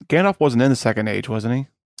Gandalf wasn't in the Second Age, wasn't he?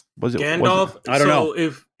 Was it Gandalf? I don't know.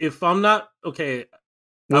 If I'm not okay.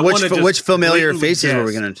 Well, which familiar faces were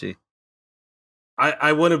we going to see?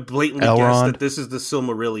 I want to blatantly guess that this is the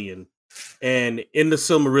Silmarillion, and in the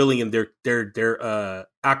Silmarillion, they're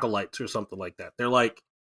acolytes or something like that. They're like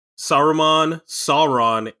Sauron,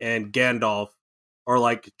 and Gandalf are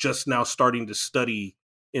like just now starting to study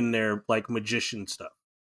in their like magician stuff.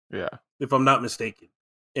 Yeah, if I'm not mistaken.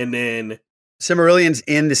 And then Silmarillion's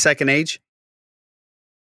in the Second Age.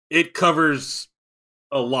 It covers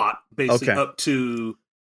a lot, basically up to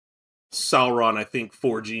Sauron, I think,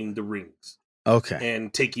 forging the rings. Okay.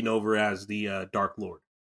 And taking over as the Dark Lord.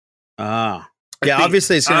 Yeah,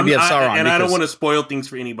 obviously it's going to be of Sauron. And I don't want to spoil things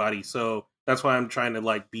for anybody, so that's why I'm trying to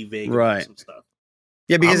like be vague about some stuff.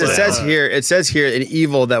 Yeah, because it says here an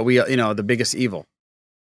evil that we, the biggest evil.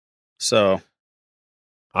 So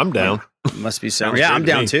I'm down. Must be Sauron. Yeah, I'm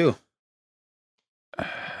down too.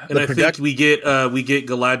 And I think we get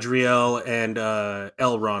Galadriel and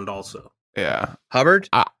Elrond also. Yeah. Hubbard?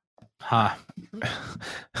 LRH.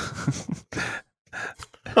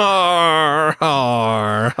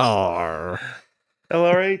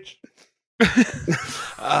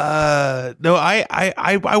 No,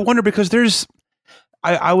 I wonder because there's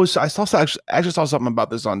I saw something about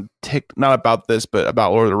this on TikTok, not about this, but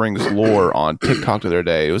about Lord of the Rings lore on TikTok the other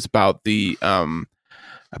day. It was about the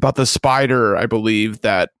spider, I believe,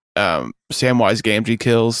 that Samwise Gamgee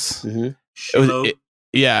kills. Mm-hmm.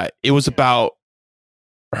 It was about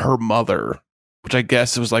her mother, which I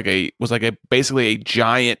guess was basically a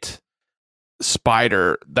giant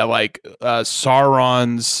spider that like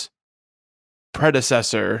Sauron's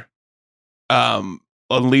predecessor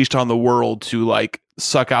unleashed on the world to like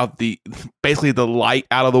suck out the light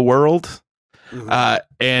out of the world. Mm-hmm.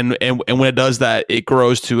 And when it does that, it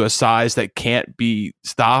grows to a size that can't be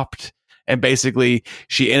stopped. And basically,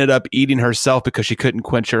 she ended up eating herself because she couldn't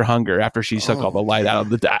quench her hunger after she sucked all the light out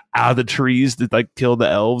of the trees to like kill the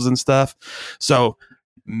elves and stuff. So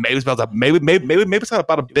maybe it's about maybe it's not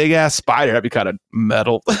about a big ass spider. That'd be kind of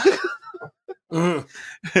metal.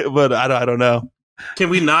 But I don't know. Can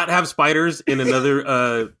we not have spiders in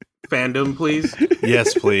another fandom, please?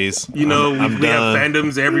 Yes, please. We have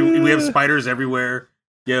fandoms we have spiders everywhere.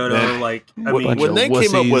 When they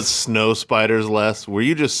came up with snow spiders, Les, were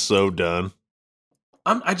you just so done?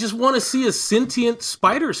 I just want to see a sentient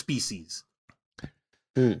spider species.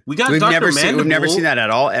 We got We've Dr. Mandible. We've never seen that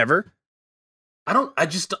at all, ever.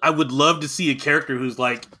 I would love to see a character who's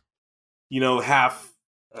like, half,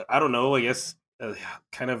 I don't know, I guess,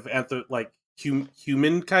 kind of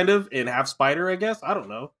human kind of, and half spider, I guess. I don't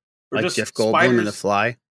know. Or like just Jeff Goldblum in The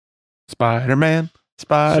Fly. Spider-Man.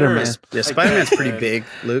 Sure. Yeah, Spider-Man's pretty big,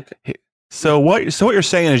 Luke. So what you're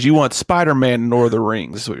saying is you want Spider-Man in Lord of the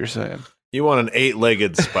Rings, is what you're saying. You want an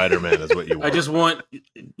 8-legged Spider-Man is what you want. I just want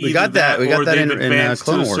we got that in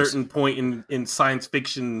Clone Wars. To a certain point in science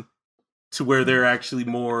fiction to where they're actually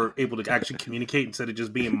more able to actually communicate instead of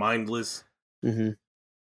just being mindless. Mm-hmm.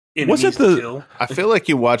 enemies to kill. I feel like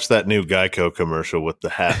you watched that new Geico commercial with the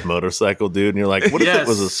half motorcycle dude, and you're like, what if it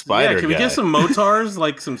was a spider can we guy? get some Motars,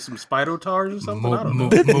 like some Spidotars or something? I don't know.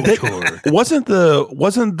 Wasn't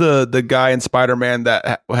the guy in Spider-Man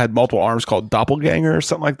that had multiple arms called Doppelganger or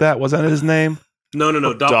something like that? Wasn't that his name? No.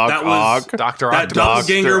 That was Dr. That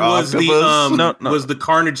Doppelganger was was the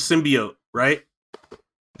Carnage symbiote, right?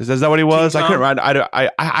 Is that what he was? I couldn't remember.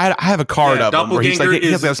 I have a card of him where he's like,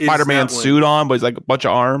 he has like a Spider-Man suit on, but he's like a bunch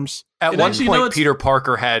of arms. At one point, Peter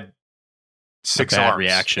Parker had 6 arms.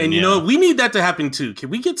 Reaction, and you know, we need that to happen too. Can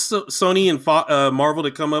we get Sony and Marvel to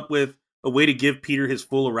come up with a way to give Peter his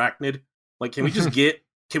full arachnid? Like, can we just get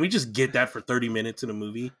that for 30 minutes in a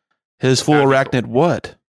movie? His full arachnid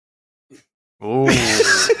what? Ooh.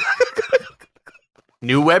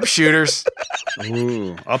 New web shooters.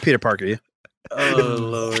 Ooh, I'll Peter Parker you. Oh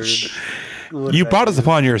Lord! You brought us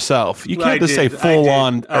upon yourself. You can't just say full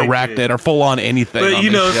on arachnid or full on anything. But you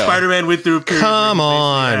know, Spider-Man went through a period. Come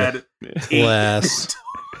on, Les.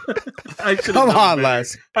 Come on,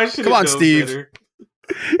 Les. Come on, Steve.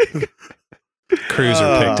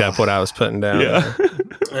 Cruiser picked up what I was putting down. Yeah.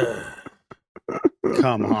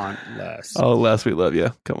 Come on, Les. Oh, Les, we love you.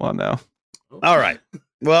 Come on now. All right.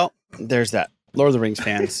 Well, there's that. Lord of the Rings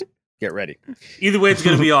fans, get ready. Either way, it's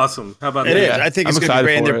going to be awesome. How about that? It is. I think it's going to be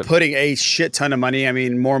great. And they're putting a shit ton of money. I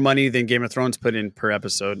mean, more money than Game of Thrones put in per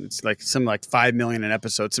episode. It's like something like $5 million an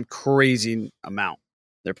episode. Some crazy amount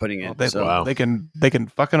they're putting in. They can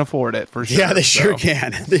fucking afford it for sure. Yeah, they sure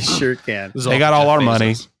can. They sure can. They got all our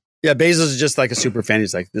money. Yeah, Bezos is just like a super fan.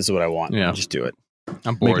 He's like, this is what I want. Yeah. Just do it.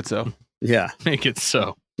 I'm bored. Make it so. Yeah. Make it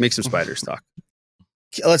so. Make some spiders talk.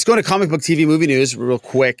 Let's go to comic book TV movie news real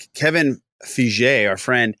quick. Kevin Feige, our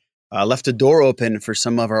friend, left a door open for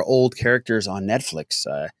some of our old characters on Netflix.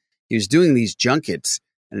 He was doing these junkets,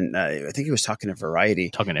 and I think he was talking to Variety.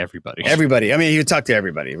 Talking to everybody. Everybody. I mean, he would talk to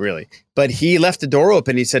everybody, really. But he left the door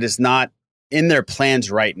open. He said it's not in their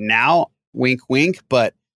plans right now, wink, wink,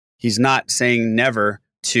 but he's not saying never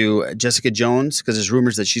to Jessica Jones because there's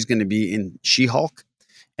rumors that she's going to be in She-Hulk.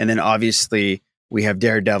 And then obviously we have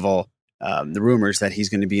Daredevil, the rumors that he's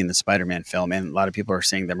going to be in the Spider-Man film. And a lot of people are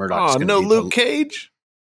saying that Murdoch's going to be Luke Cage?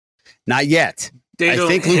 Not yet. I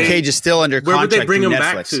think Luke Cage is still under contract. Where would they bring him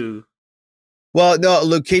Netflix. back to? Well, no,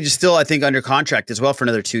 Luke Cage is still, I think, under contract as well for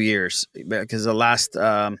another 2 years because the last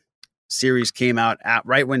series came out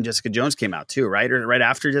right when Jessica Jones came out too, right? Or right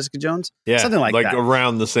after Jessica Jones? Yeah, something like that.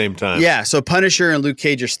 Around the same time. Yeah, so Punisher and Luke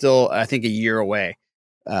Cage are still, I think, a year away.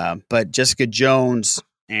 But Jessica Jones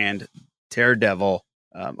and Daredevil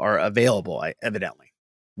are available, evidently,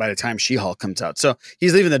 by the time She-Hulk comes out. So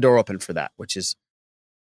he's leaving the door open for that, which is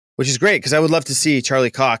great because I would love to see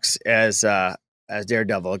Charlie Cox as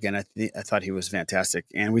Daredevil again. I thought he was fantastic,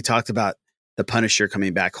 and we talked about the Punisher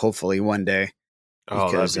coming back hopefully one day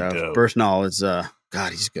because Bernthal is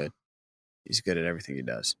God, he's good. He's good at everything he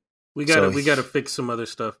does. We gotta fix some other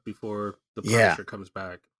stuff before the Punisher comes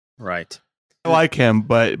back. Right. I like him,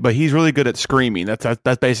 but he's really good at screaming.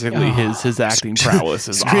 That's basically his acting prowess.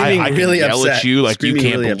 Is I can really yell at you like you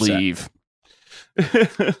can't really believe.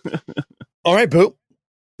 All right, Boo.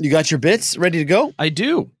 You got your bits ready to go? I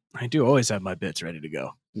do always have my bits ready to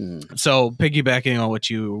go. So piggybacking on what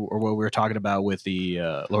we were talking about with the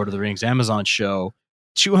Lord of the Rings Amazon show,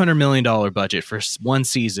 $200 million budget for one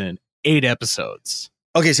season, 8 episodes.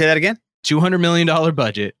 Okay, say that again. $200 million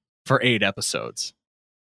budget for 8 episodes.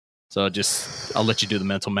 So I'll let you do the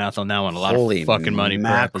mental math on that one. A lot of fucking money per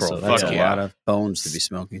episode. That's a lot of bones to be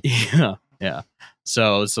smoking. Yeah.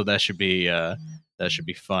 So that should be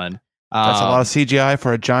fun. That's a lot of CGI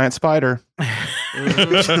for a giant spider.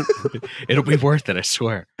 It'll be worth it, I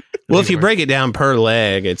swear. Well, if you break it down per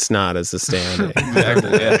leg, it's not as astounding.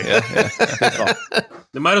 Exactly. Yeah.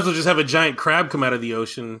 They might as well just have a giant crab come out of the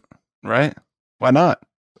ocean. Right? Why not?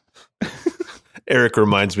 Eric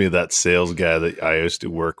reminds me of that sales guy that I used to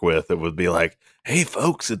work with. It would be like, hey,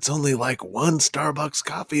 folks, it's only like 1 Starbucks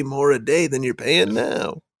coffee more a day than you're paying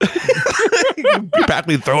now. You're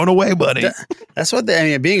practically throwing away money. That's what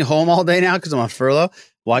being home all day now because I'm on furlough,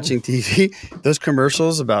 watching TV. Those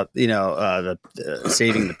commercials about the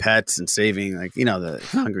saving the pets and saving the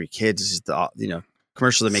hungry kids. Is just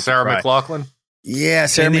commercials that make Sarah you cry. McLachlan. Yeah,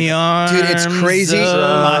 Sarah dude, it's crazy.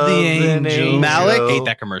 Malik hate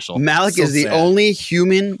that commercial. Malik is the only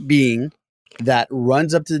human being that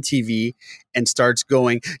runs up to the TV and starts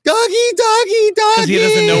going, doggy, doggy, doggy. Because he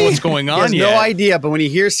doesn't know what's going on yet. He has no idea. But when he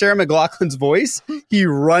hears Sarah McLachlan's voice, he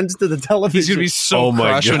runs to the television. He's going to be so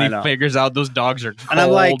crushed when he figures out those dogs are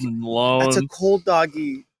cold and alone. That's a cold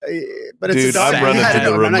doggy. But dude, I'm running to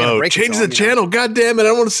the remote. Change the channel. God damn it. I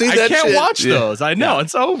don't want to see that shit. I can't watch those. I know.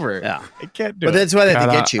 It's over. Yeah. I can't do it. But that's why they have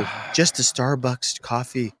to get you. Just a Starbucks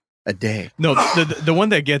coffee a day. No, the one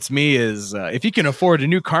that gets me is if you can afford a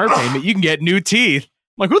new car payment, you can get new teeth.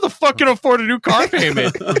 I'm like, who the fuck can afford a new car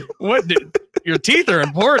payment? Your teeth are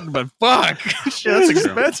important, but fuck, that's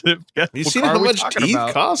expensive. You seen how much teeth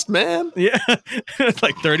cost, man? Yeah, it's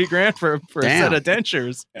like $30,000 for a set of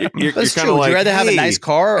dentures. You're kind of like, would you rather have a nice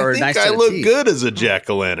car or a nice set I of look teeth? good as a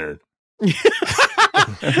jack-o'-lantern.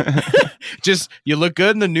 Just you look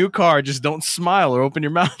good in the new car. Just don't smile or open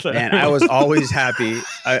your mouth. Man, I was always happy.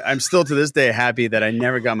 I'm still to this day happy that I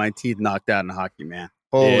never got my teeth knocked out in hockey. Man,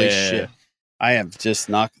 holy shit. I am just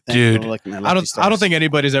not, dude. I don't think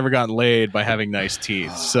anybody's ever gotten laid by having nice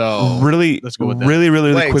teeth. So let's go with that.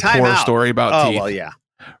 Really quick horror story about teeth. Oh well, yeah.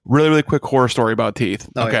 Really quick horror story about teeth.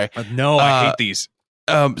 Okay. No, I hate these.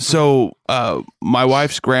 So my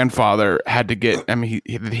wife's grandfather had to get. I mean,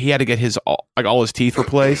 he had to get his all his teeth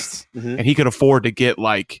replaced, and he could afford to get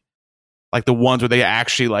like the ones where they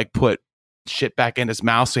actually like put shit back in his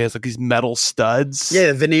mouth. So he has like these metal studs. Yeah,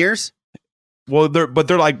 the veneers. Well, they're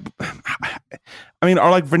like, I mean,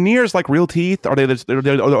 are like veneers like real teeth? Are they? Or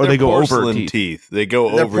they go over teeth? They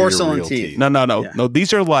go over porcelain your real teeth. No.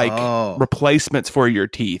 These are like replacements for your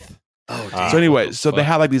teeth. Oh, so anyway, they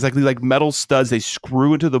have like these metal studs. They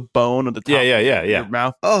screw into the bone of the top of your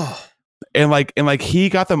mouth. Oh, and like he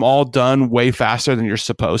got them all done way faster than you're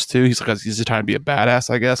supposed to. He's like, he's just trying to be a badass,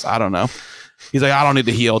 I guess. I don't know. He's like, I don't need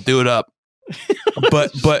to heal. Do it up.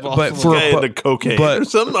 But for the cocaine or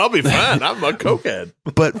something, I'll be fine. I'm a cokehead.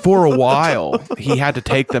 But for a while, he had to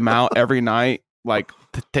take them out every night, like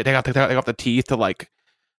to take off the teeth to like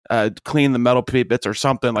clean the metal bits or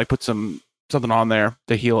something, like put something on there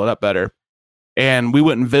to heal it up better. And we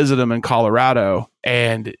went and visited him in Colorado,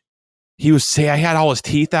 and he was saying I had all his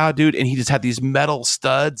teeth out, dude, and he just had these metal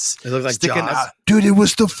studs. It looked like sticking Jaws. out. Dude, it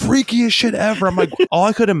was the freakiest shit ever. I'm like, all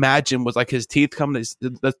I could imagine was like his teeth coming,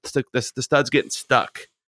 the studs getting stuck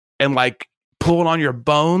and like pulling on your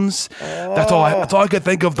bones. That's all I could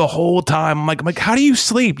think of the whole time. I'm like, how do you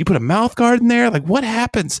sleep? You put a mouth guard in there? Like, what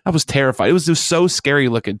happens? I was terrified. It was just so scary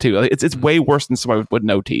looking too. Like, it's way worse than somebody with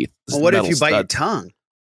no teeth. Well, what if you bite your tongue?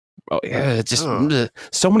 Oh yeah, it's just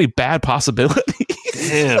so many bad possibilities.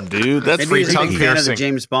 Damn, dude, that's free tongue piercing. Fan of the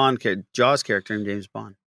James Bond Jaws character in James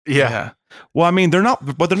Bond. Yeah. Well, I mean, they're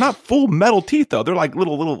not full metal teeth though. They're like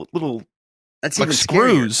little. That's like even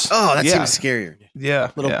screws. Scarier. Oh, that's even scarier.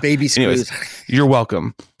 Yeah, little baby screws. Anyways, you're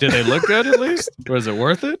welcome. Did they look good at least? Was it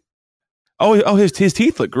worth it? Oh, his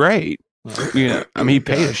teeth look great. You know, I mean, he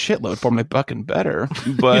paid a shitload for them. They fucking better.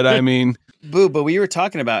 But I mean, but we were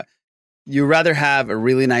talking about. You rather have a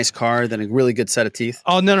really nice car than a really good set of teeth?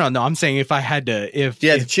 Oh no! I'm saying if I had to, if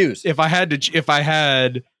you had to choose, if I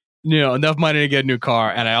had enough money to get a new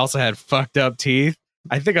car, and I also had fucked up teeth,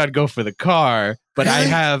 I think I'd go for the car. But I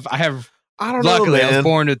have. I don't luckily, know, man. I was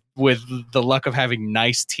born with the luck of having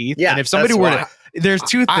nice teeth. Yeah, and if somebody were to, there's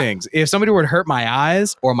two things. If somebody were to hurt my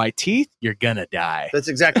eyes or my teeth, you're gonna die. That's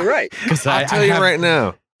exactly right. Because I'll tell you right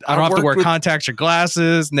now. I don't have to wear contacts or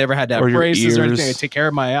glasses. Never had to have braces or anything. I take care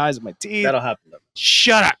of my eyes and my teeth. That'll happen.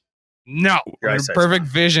 Shut up. No. Perfect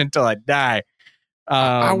vision till I die.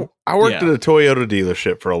 I worked at a Toyota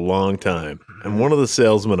dealership for a long time. And one of the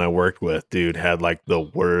salesmen I worked with, dude, had like the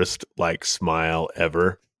worst like smile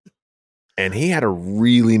ever. And he had a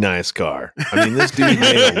really nice car. I mean, this dude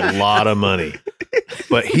made a lot of money.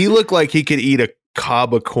 But he looked like he could eat a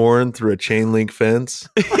cob of corn through a chain link fence.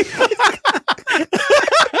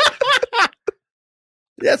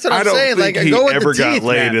 That's what I'm saying. Like, he go with ever the teeth, got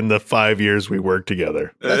laid man. in the 5 years we worked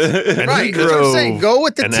together. And right. He That's what I'm saying. Go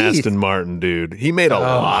with the an teeth. Aston Martin, dude. He made a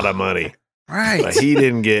lot of money. Right. But he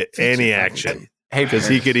didn't get any action. Hey, because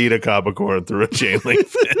he could eat a cob of corn through a chain link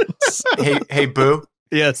fence. hey, Boo.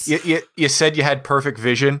 Yes. You said you had perfect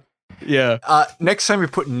vision. Yeah. Next time you're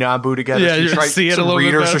putting Nabu together, Yeah, you you're try seeing some a little bit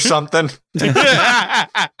readers better. or something.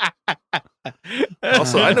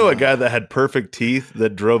 Also, I know a guy that had perfect teeth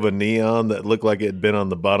that drove a Neon that looked like it had been on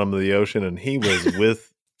the bottom of the ocean, and he was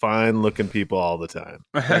with fine-looking people all the time.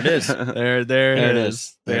 There it is. There it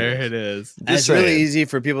is. There it is. And it's really easy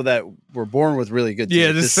for people that were born with really good teeth.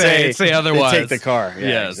 Yeah, just say otherwise. They take the car. Yeah,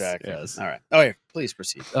 Yes, exactly. yes. All right. Oh, yeah. Please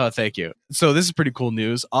proceed. Oh, thank you. So this is pretty cool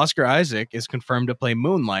news. Oscar Isaac is confirmed to play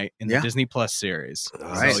Moonlight in the Yeah. Disney Plus series.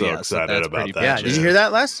 I'm so excited that's about pretty that. Yeah. bad. Did you hear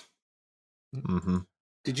that, Les? Mm-hmm.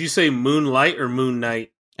 Did you say Moonlight or Moon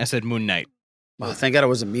Knight? I said Moon Knight. Well, thank God it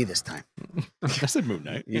wasn't me this time. I said Moon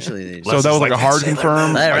Knight. Usually they So that was like a hard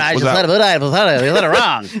confirm. I just let it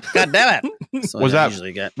wrong. God damn it. So Was I that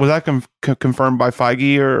usually get. was that confirmed by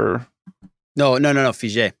Feige or? No.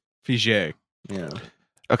 Fige. Fige. Yeah.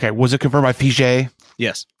 Okay. Was it confirmed by Fige?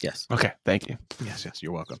 Yes. Okay. Thank you. Yes.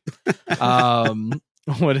 You're welcome.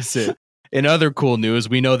 What is it? In other cool news,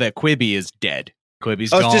 we know that Quibi is dead.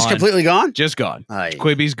 Quibi's gone. Oh, it's just completely gone? Just gone. Aye.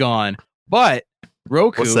 Quibi's gone. But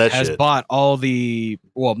Roku has shit? bought all the,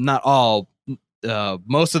 well, not all,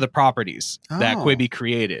 most of the properties that Quibi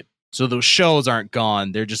created. So those shows aren't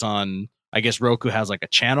gone. They're just on, I guess Roku has like a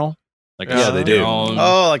channel. Like they do.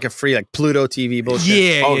 Like a free like Pluto TV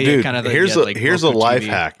bullshit. Dude, kind of here's a Roku life TV.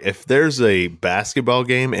 hack. If there's a basketball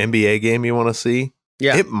game, NBA game you want to see,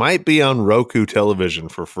 Yeah. it might be on Roku television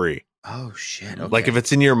for free. Oh shit. Okay. Like if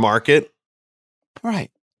it's in your market, right.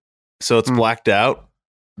 so it's blacked out.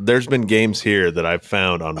 There's been games here that I've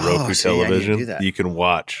found on Roku television you can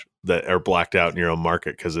watch that are blacked out in your own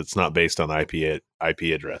market because it's not based on IP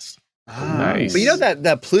address. Nice. But you know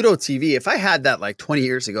that Pluto TV, if I had that like 20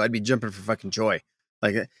 years ago, I'd be jumping for fucking joy.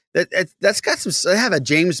 Like that's got some. I have a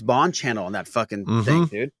James Bond channel on that fucking thing,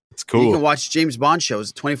 dude. It's cool. You can watch James Bond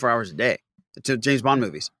shows 24 hours a day. To James Bond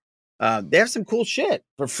movies. They have some cool shit.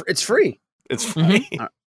 It's free. It's free. All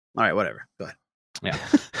right, whatever. Go ahead.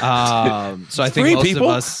 Yeah. So I think free, most people.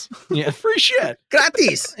 of us, free shit,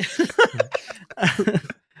 gratis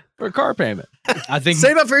for a car payment. I think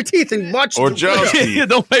save up for your teeth and watch. Or Joe's teeth.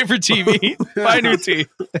 Don't pay for TV. Buy new teeth.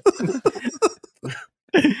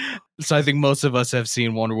 So I think most of us have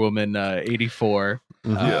seen Wonder Woman 84.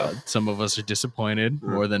 Some of us are disappointed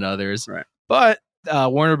more than others. Right. But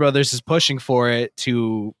Warner Brothers is pushing for it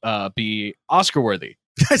to be Oscar worthy.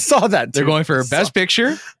 I saw that. They're going for Best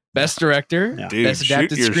Picture, Best Director, Dude, Best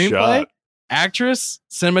Adapted shoot your Screenplay, shot. Actress,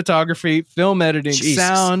 Cinematography, Film Editing, Jesus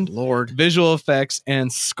Sound, Lord, Visual Effects,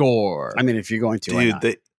 and Score. I mean, if you're going to, why not?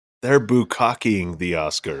 They're bukkake the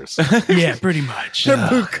Oscars. Yeah, pretty much. They're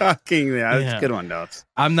bukkake. That's a good one, though.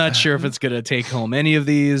 I'm not sure if it's going to take home any of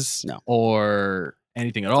these or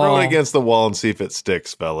anything at all. Throw it against the wall and see if it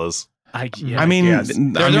sticks, fellas. I mean,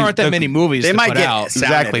 there aren't that many movies they to might put get out.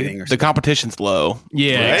 Exactly. The competition's low.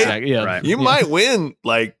 Yeah, Right? exactly. Yeah, Right. You might win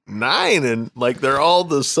like 9 and like they're all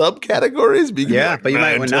the subcategories. But you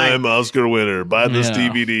might win 9. Time Oscar winner. Buy this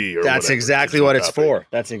DVD. Or That's whatever. exactly what it's for.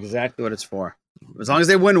 That's exactly what it's for. As long as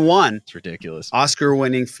they win one, it's ridiculous.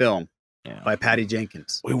 Oscar-winning film by Patty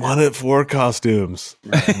Jenkins. We won it for costumes.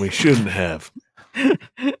 We shouldn't have.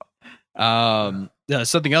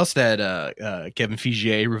 Something else that Kevin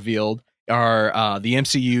Feige revealed are the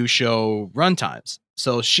MCU show runtimes.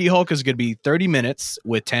 So She-Hulk is going to be 30 minutes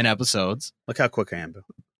with 10 episodes. Look how quick I am.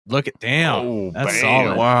 Look at that's bam.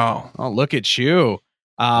 solid. Wow. Oh, look at you.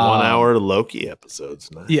 1 hour Loki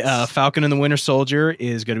episodes. Nice. Yeah, Falcon and the Winter Soldier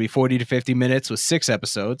is going to be 40 to 50 minutes with 6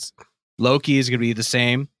 episodes. Loki is going to be the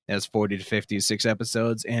same as 40 to 50, 6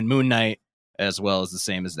 episodes, and Moon Knight as well as the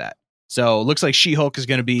same as that. So it looks like She-Hulk is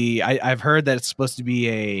going to be, I've heard that it's supposed to be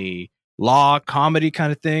a law comedy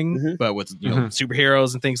kind of thing, but with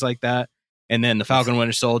superheroes and things like that. And then the Falcon and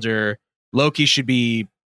Winter Soldier, Loki should be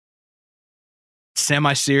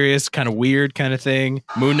semi-serious, kind of weird kind of thing.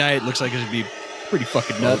 Moon Knight looks like it should be pretty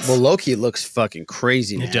fucking nuts. Well, Loki looks fucking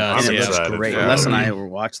crazy. Man. It does. And it looks excited, great. yeah. Les and I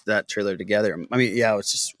watched that trailer together. I mean, yeah,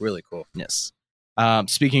 it's just really cool. Yes.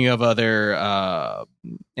 Speaking of other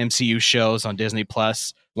MCU shows on Disney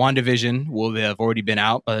Plus, WandaVision will have already been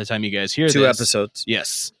out by the time you guys hear 2 this. episodes.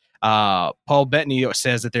 Yes. Paul Bettany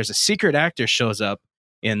says that there's a secret actor shows up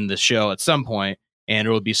in the show at some point, and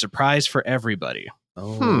it will be a surprise for everybody.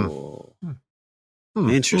 Oh,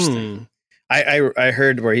 interesting. I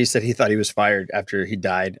heard where he said he thought he was fired after he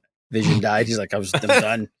died. Vision died. He's like, I'm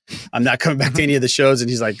done. I'm not coming back to any of the shows. And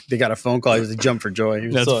he's like, they got a phone call. He was a jump for joy. He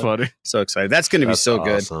was That's funny. So excited. That's going to be so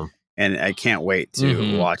awesome. good. And I can't wait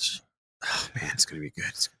to watch. Oh man, it's going to be good.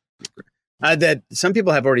 It's gonna be great. That some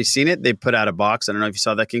people have already seen it. They put out a box. I don't know if you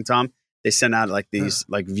saw that, King Tom. They sent out like these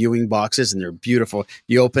like viewing boxes, and they're beautiful.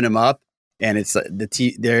 You open them up, and it's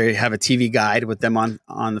they have a TV guide with them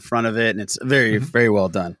on the front of it, and it's very very well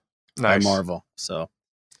done by Marvel. So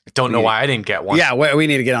don't know why I didn't get one. Yeah, we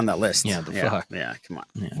need to get on that list. Yeah, fuck. Yeah, come on.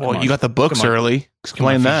 Yeah, well, you got the books early.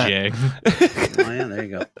 Explain that. Oh yeah, there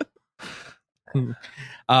you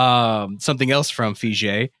go. Something else from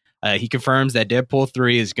Fige. He confirms that Deadpool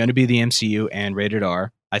 3 is going to be the MCU and rated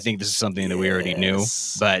R. I think this is something that we already knew,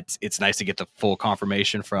 but it's nice to get the full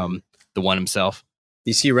confirmation from the one himself.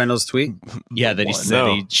 You see Reynolds' tweet? Yeah, that he said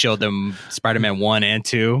he showed them Spider-Man 1 and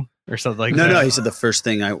 2 or something like that. No, he said the first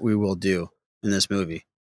thing we will do in this movie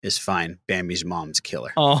is find Bambi's mom's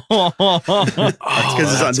killer. Oh,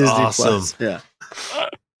 because it's on Disney awesome. Plus. Yeah.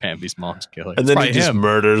 Bambi's mom's killer. And then he just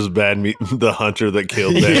murders the hunter that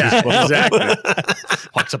killed Bambi's Yeah, exactly.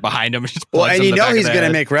 Walks up behind him and just Well, plugs and him you in the know back of he's the going to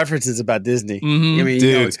head. make references about Disney. Mhm. I mean,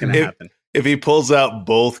 you know it's going to happen. If he pulls out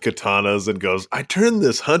both katanas and goes, I turned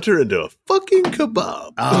this hunter into a fucking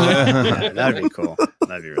kebab. Yeah, that'd be cool.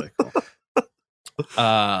 That'd be really cool.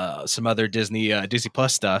 Some other Disney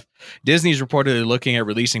Plus stuff. Disney's reportedly looking at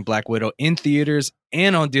releasing Black Widow in theaters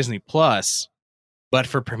and on Disney Plus, but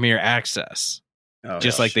for premiere access,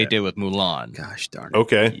 just like they did with Mulan. Gosh darn it.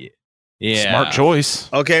 Okay. Yeah. Smart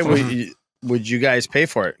choice. Okay, would you guys pay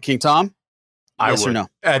for it? King Tom? I Yes would. or no?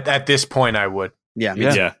 At this point, I would. Yeah.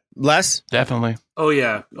 Yeah. Yeah. Les? Definitely. Oh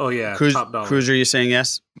yeah. Top dollar. Cruiser, you saying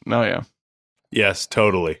yes? Oh yeah. Yes,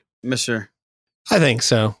 totally. Mr. I think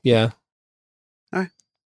so. Yeah. All right.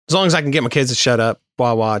 As long as I can get my kids to shut up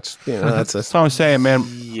while I watch, that's That's what I'm saying, man.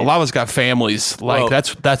 A lot of us got families. Like Well,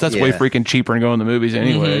 that's way yeah. freaking cheaper than going to the movies,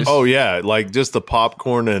 anyways. Oh yeah, like just the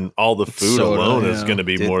popcorn and all the food Soda, alone is yeah. going to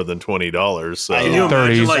be more than $20. So Can you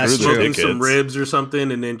imagine like 30s. smoking Screw the some kids. ribs or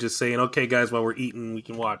something, and then just saying, "Okay, guys, while we're eating, we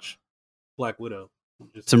can watch Black Widow."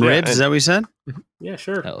 Some ribs? Is that what you said? Yeah,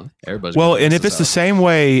 sure. Hell, everybody's Well, gonna and miss if it's the this same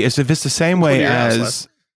way, if it's the same way your house, as Les.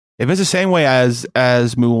 if it's the same way as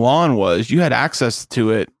Mulan was, you had access to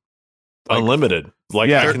it. unlimited. Like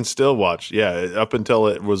Yeah. I can still watch. Yeah, up until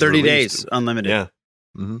it was 30 released. days, unlimited. Yeah.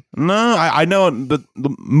 Mm-hmm. No, I know the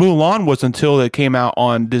Mulan was until it came out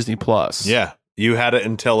on Disney Plus. Yeah. You had it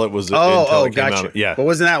until it was. Oh, until it came gotcha. out. Yeah. But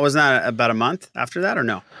wasn't that about a month after that or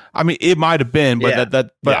no? I mean, it might have been, but Yeah.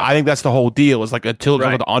 but I think that's the whole deal. It's like until it's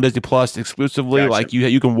Right. on Disney Plus exclusively, Gotcha. like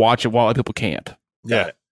you can watch it while other people can't.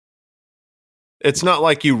 Yeah. It's not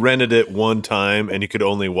like you rented it one time and you could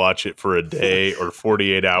only watch it for a day or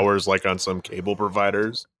 48 hours like on some cable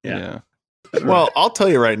providers. Yeah. Well, I'll tell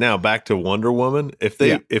you right now, back to Wonder Woman, if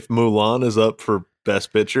Mulan is up for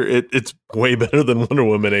Best Picture, it's way better than Wonder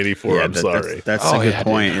Woman 84. Yeah, I'm sorry. That's a good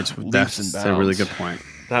point. That's a really good point.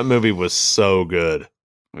 That movie was so good.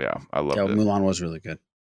 Yeah, I loved Yeah, it. Mulan was really good.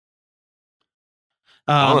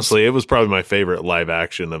 Honestly, it was probably my favorite live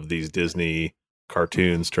action of these Disney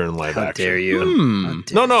cartoons turned live How action. dare you?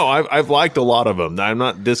 No, I've liked a lot of them. I'm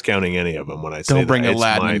not discounting any of them when I say Don't bring that. It's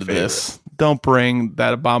Aladdin my into favorite. this. Don't bring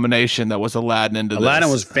that abomination that was Aladdin into this. Aladdin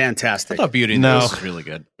was fantastic. I thought Beauty and the Beast was really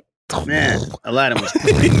good. Man, Aladdin was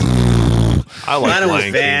I like Aladdin was Lion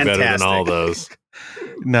King better than fantastic. all those.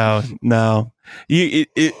 No.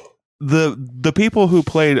 The people who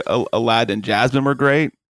played Aladdin, Jasmine, were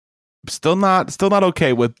great. Still not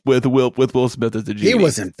okay with Will Smith as the genie. He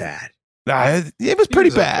wasn't bad. Nah, it was pretty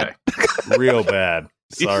bad. Okay. Real bad.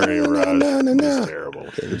 Sorry, Raj. No. It was terrible.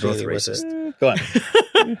 They're both racist. Go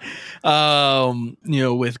on.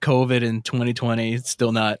 With COVID in 2020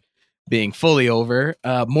 still not being fully over,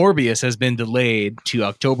 Morbius has been delayed to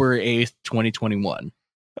October 8th, 2021.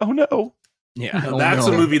 Oh no. Yeah. Now, that's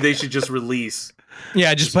a movie they should just release.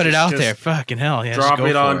 Yeah, just put it out there. Fucking hell. Yeah, drop just go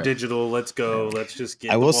it for on it. digital. Let's go. Let's just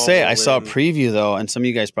get I the will ball say I saw a rolling. preview though, and some of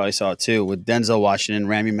you guys probably saw it too, with Denzel Washington,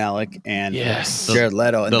 Rami Malek, and Yes. Jared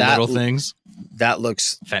Leto. And The that Little Things. That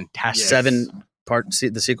looks fantastic.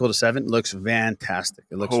 The sequel to 7 looks fantastic.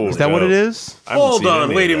 It looks. Is that what it is? Hold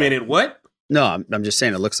on. Wait a minute. What? No, I'm just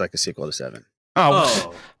saying it looks like a sequel to 7.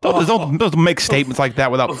 Don't make statements like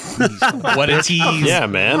that without what a tease. Yeah,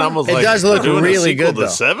 man. I was It like, does look doing a really sequel good to though.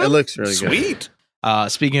 7? It looks really Sweet.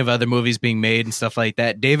 good. Speaking of other movies being made and stuff like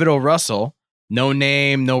that, David O. Russell, no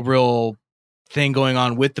name, no real thing going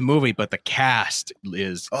on with the movie, but the cast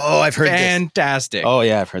is I've heard fantastic. This. Oh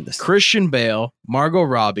yeah, I've heard this. Christian Bale, Margot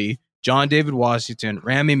Robbie, John David Washington,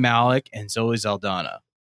 Rami Malek, and Zoe Saldana.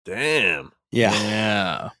 Damn.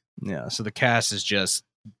 Yeah. So the cast is just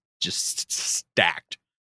stacked.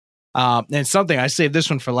 And something I saved this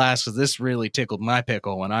one for last because this really tickled my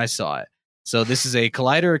pickle when I saw it. So this is a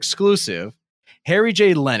Collider exclusive. Harry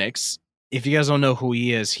J. Lennox. If you guys don't know who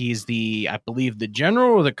he is, he's I believe the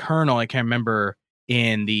general or the colonel. I can't remember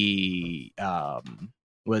in the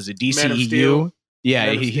was it DCEU?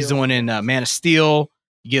 Yeah, he's the one in Man of Steel.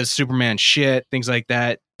 He gives Superman shit, things like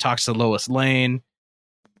that. Talks to Lois Lane.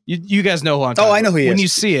 You guys know who I'm talking about. I know who he is. When you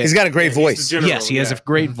see it, he's got a great voice. Yes, he has a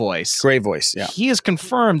great voice. Great voice. Yeah. He has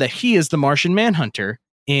confirmed that he is the Martian Manhunter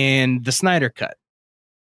in the Snyder Cut.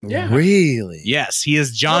 Yeah. Really? Yes, he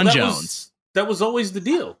is John that Jones. That was always the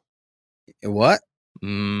deal. What?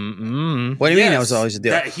 Mm-mm. What do you mean that was always the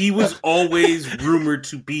deal? That he was always rumored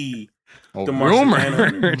to be the Martian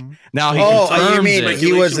Manhunter. Now he you mean it.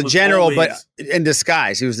 he was the Speculation was general, always- but in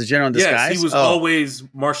disguise? He was the general in disguise. Yes, he was always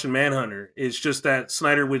Martian Manhunter. It's just that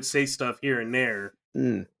Snyder would say stuff here and there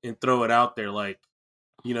and throw it out there, like,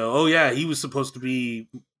 oh yeah, he was supposed to be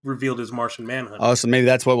revealed as Martian Manhunter. Oh, so maybe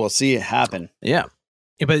that's what we'll see happen. Yeah.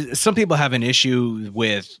 But some people have an issue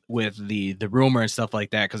with the rumor and stuff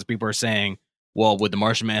like that because people are saying, well, would the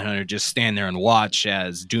Martian Manhunter just stand there and watch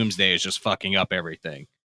as Doomsday is just fucking up everything?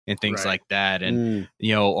 and things like that. And,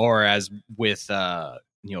 or as with,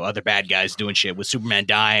 other bad guys doing shit with Superman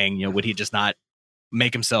dying, would he just not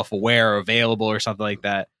make himself aware or available or something like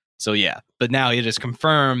that? So, yeah. But now it is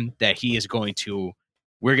confirmed that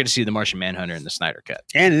we're going to see the Martian Manhunter in the Snyder Cut.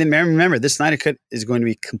 And then remember, this Snyder Cut is going to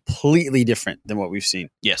be completely different than what we've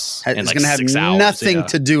seen. Yes. It's going to have nothing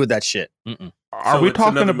to do with that shit. Are we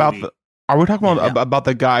talking about about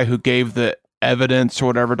the guy who gave the evidence or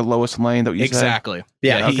whatever to Lois Lane that you exactly said?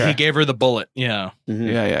 Yeah, he gave her the bullet. Yeah.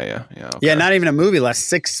 Yeah. Yeah, not even a movie, last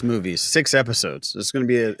 6 episodes. It's going to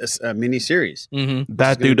be a mini series.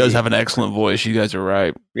 That dude does have an excellent voice. You guys are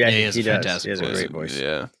right. Yeah, he has a fantastic he has a great voice.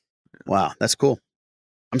 Yeah. Wow, that's cool.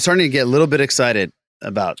 I'm starting to get a little bit excited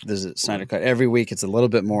about this Snyder Cut. Every week it's a little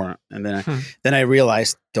bit more, and then I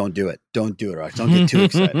realized, don't do it, Raj. Don't get too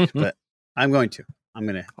excited. But I'm going to.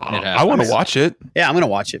 I want to watch it. Yeah, I'm going to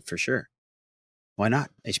watch it for sure. Why not?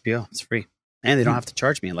 HBO, it's free, and they don't have to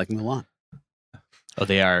charge me like Mulan. Oh,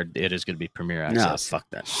 they are. It is going to be Premiere Access. No, fuck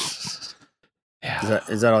that. Yeah.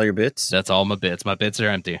 Is that all your bits? That's all my bits. My bits are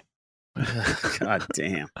empty. God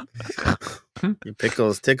damn. Your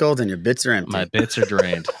pickle's tickled and your bits are empty. My bits are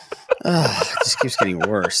drained. It just keeps getting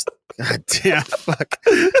worse. God damn. Fuck.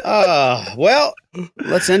 Well,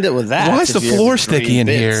 let's end it with that. Why is the floor sticky in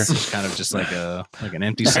here? It's kind of just like an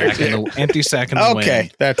empty sack in the wind.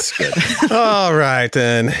 Okay, that's good. All right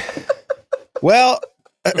then. Well,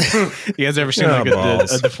 you guys ever seen a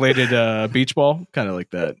deflated beach ball? Kind of like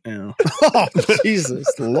that. Oh, Jesus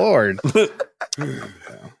Lord.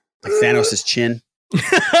 Like Thanos' chin.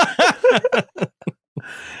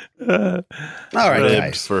 All right,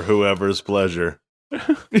 guys. For whoever's pleasure.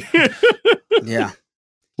 Yeah.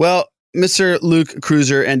 Well, Mr. Luke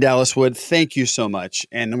Cruiser and Dallas Wood, thank you so much.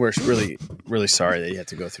 And we're really, really sorry that you had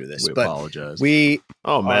to go through this. We apologize. We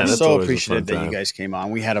are so appreciative that you guys came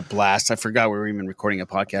on. We had a blast. I forgot we were even recording a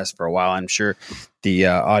podcast for a while. I'm sure the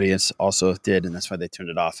audience also did, and that's why they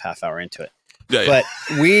turned it off half hour into it. Yeah. But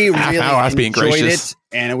we really enjoyed it,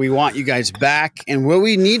 and we want you guys back. And what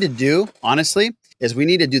we need to do, honestly, is we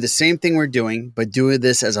need to do the same thing we're doing, but do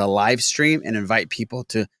this as a live stream and invite people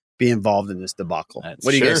to be involved in this debacle.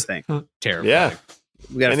 What do you guys think? Terrible. Yeah.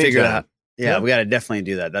 We got to figure that out. Yeah, we got to definitely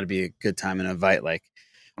do that. That'd be a good time, and invite like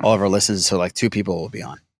all of our listeners. So like 2 people will be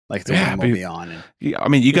on. Like the one will be on. And I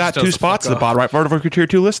mean, you got 2 spots at the bottom right part of our tier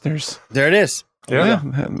 2 listeners. There it is. Yeah.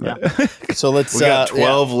 So let's. We got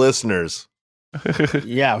 12 listeners.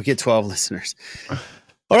 Yeah, we get 12 listeners.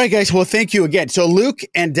 All right, guys. Well, thank you again. So Luke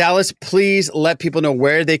and Dallas, please let people know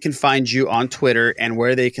where they can find you on Twitter and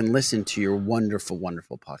where they can listen to your wonderful,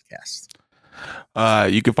 wonderful podcast.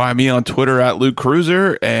 You can find me on Twitter at Luke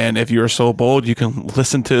Cruiser. And if you're so bold, you can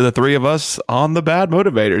listen to the 3 of us on the Bad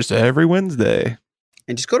Motivators every Wednesday.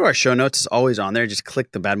 And just go to our show notes. It's always on there. Just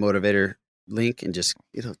click the Bad Motivator link and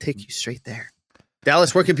it'll take you straight there.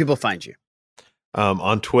 Dallas, where can people find you?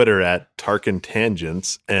 On Twitter at Tarkin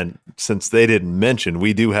Tangents. And since they didn't mention,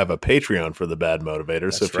 we do have a Patreon for the Bad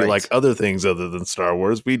Motivators. So if you like other things other than Star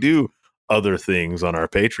Wars, we do other things on our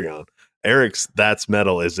Patreon. Eric's That's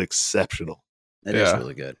Metal is exceptional. It is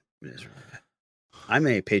really good. It is really good. I'm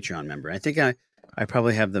a Patreon member. I think I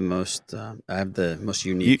probably have the most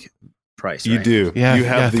unique price. You do. Yeah. You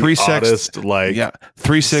have the oddest,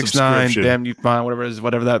 369. Damn, you fine. Whatever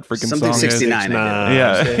that freaking something song 69. is.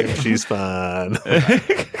 Yeah. She's fine.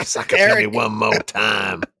 Suck it to me one more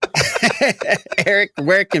time. Eric,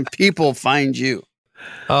 where can people find you?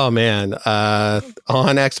 Oh man,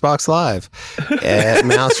 on Xbox Live at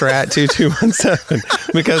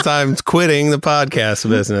MouseRat2217 because I'm quitting the podcast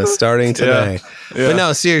business starting today. Yeah. But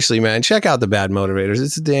no, seriously, man, check out the Bad Motivators.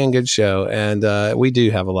 It's a damn good show, and we do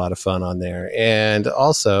have a lot of fun on there. And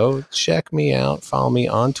also check me out, follow me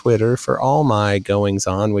on Twitter for all my goings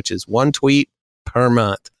on, which is 1 tweet per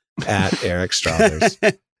month at Eric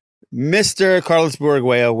Strawthers. Mr. Carlos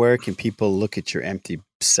Borguea, where can people look at your empty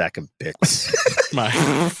sack of bits? my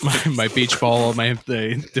beach ball,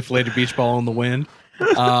 the deflated beach ball in the wind.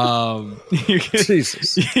 You can,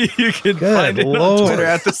 Jesus. You can find it on Twitter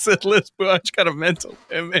at the SITHS. I just got a mental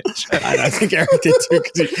image. I think Eric did too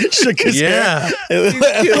because he shook his hair. You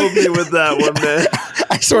killed me with that one, man.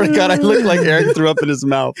 I swear to God, I looked like Eric threw up in his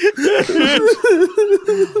mouth.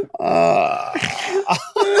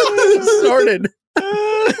 Started.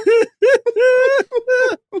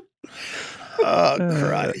 Oh,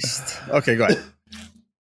 Christ. Okay, go ahead.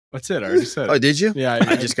 That's it. I already said it. Oh, did you? Yeah.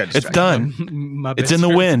 I just got distracted. It's done. It's in the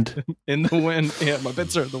wind. In the wind. Yeah, my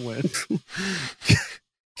bits are in the wind.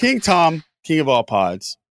 King Tom, king of all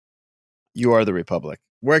pods, you are the Republic.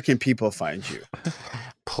 Where can people find you?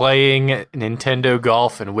 playing Nintendo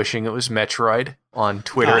Golf and wishing it was Metroid on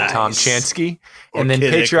Twitter at Tom Chansky. And then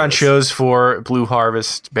Kid Patreon Icarus. shows for Blue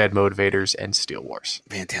Harvest, Bad Motivators, and Steel Wars.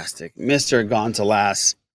 Fantastic. Mr.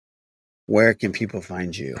 Gonzalez, where can people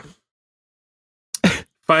find you?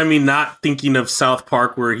 Find me not thinking of South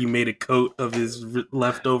Park where he made a coat of his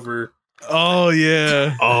leftover Oh,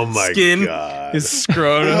 yeah. Oh, my skin. God. His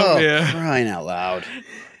scrotum, Oh, yeah. crying out loud.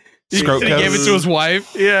 He gave it to his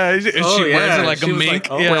wife. Yeah. And she wears it like She a was mink.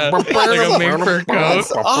 like, oh. Yeah. Like a mink fur coat.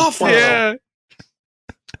 That's awful. Yeah.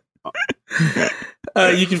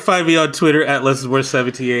 You can find me on Twitter at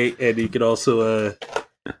lessonsworth78, and you can also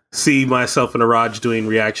see myself and Iraj doing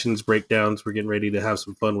reactions, breakdowns. We're getting ready to have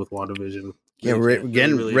some fun with WandaVision. Yeah, we're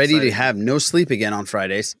getting really ready excited. to have no sleep again on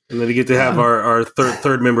Fridays. And then we get to have our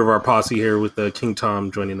third member of our posse here with King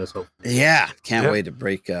Tom joining us. Yeah, can't wait to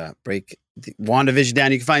break the WandaVision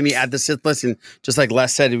down. You can find me at the SITHS, and just like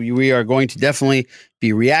Les said, we are going to definitely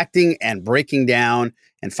be reacting and breaking down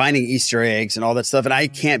and finding Easter eggs and all that stuff. And I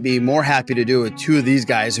can't be more happy to do it with two of these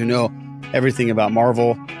guys who know everything about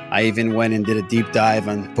Marvel. I even went and did a deep dive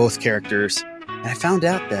on both characters, and I found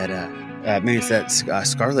out that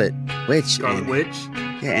Scarlet Witch.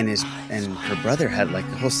 Yeah, and her brother had like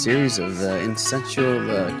a whole series of incestual.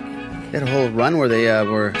 They had a whole run where they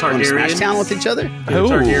were going to Smash Town with each other.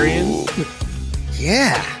 Targaryens.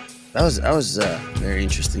 Yeah, that was very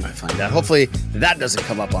interesting to find out. Hopefully that doesn't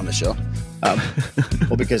come up on the show.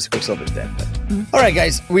 Well, because Quicksilver's dead. But. All right,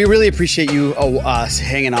 guys, we really appreciate you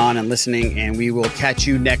hanging on and listening, and we will catch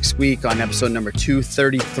you next week on episode number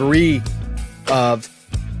 233 of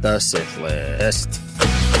The Sith List.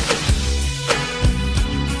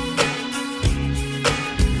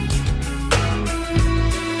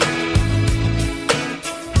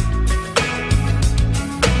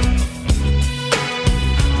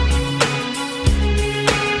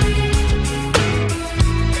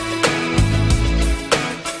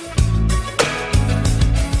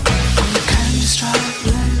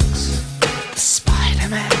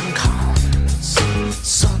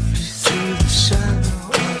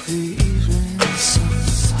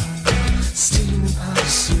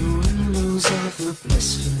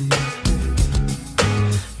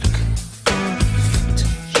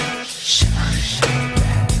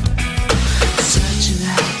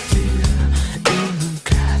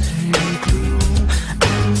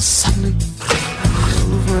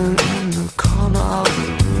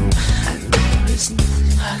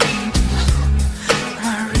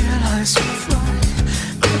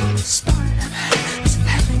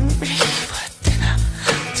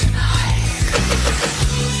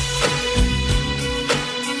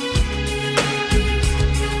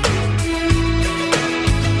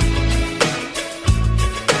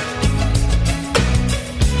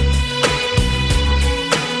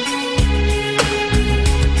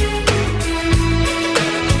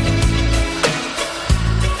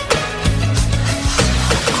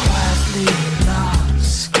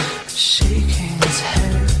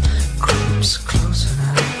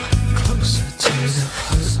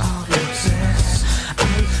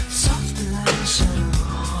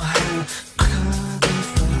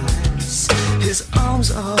 His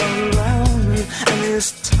arms are around me and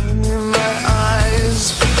his tongue in my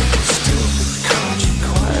eyes. Still, can't you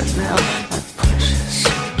quiet now?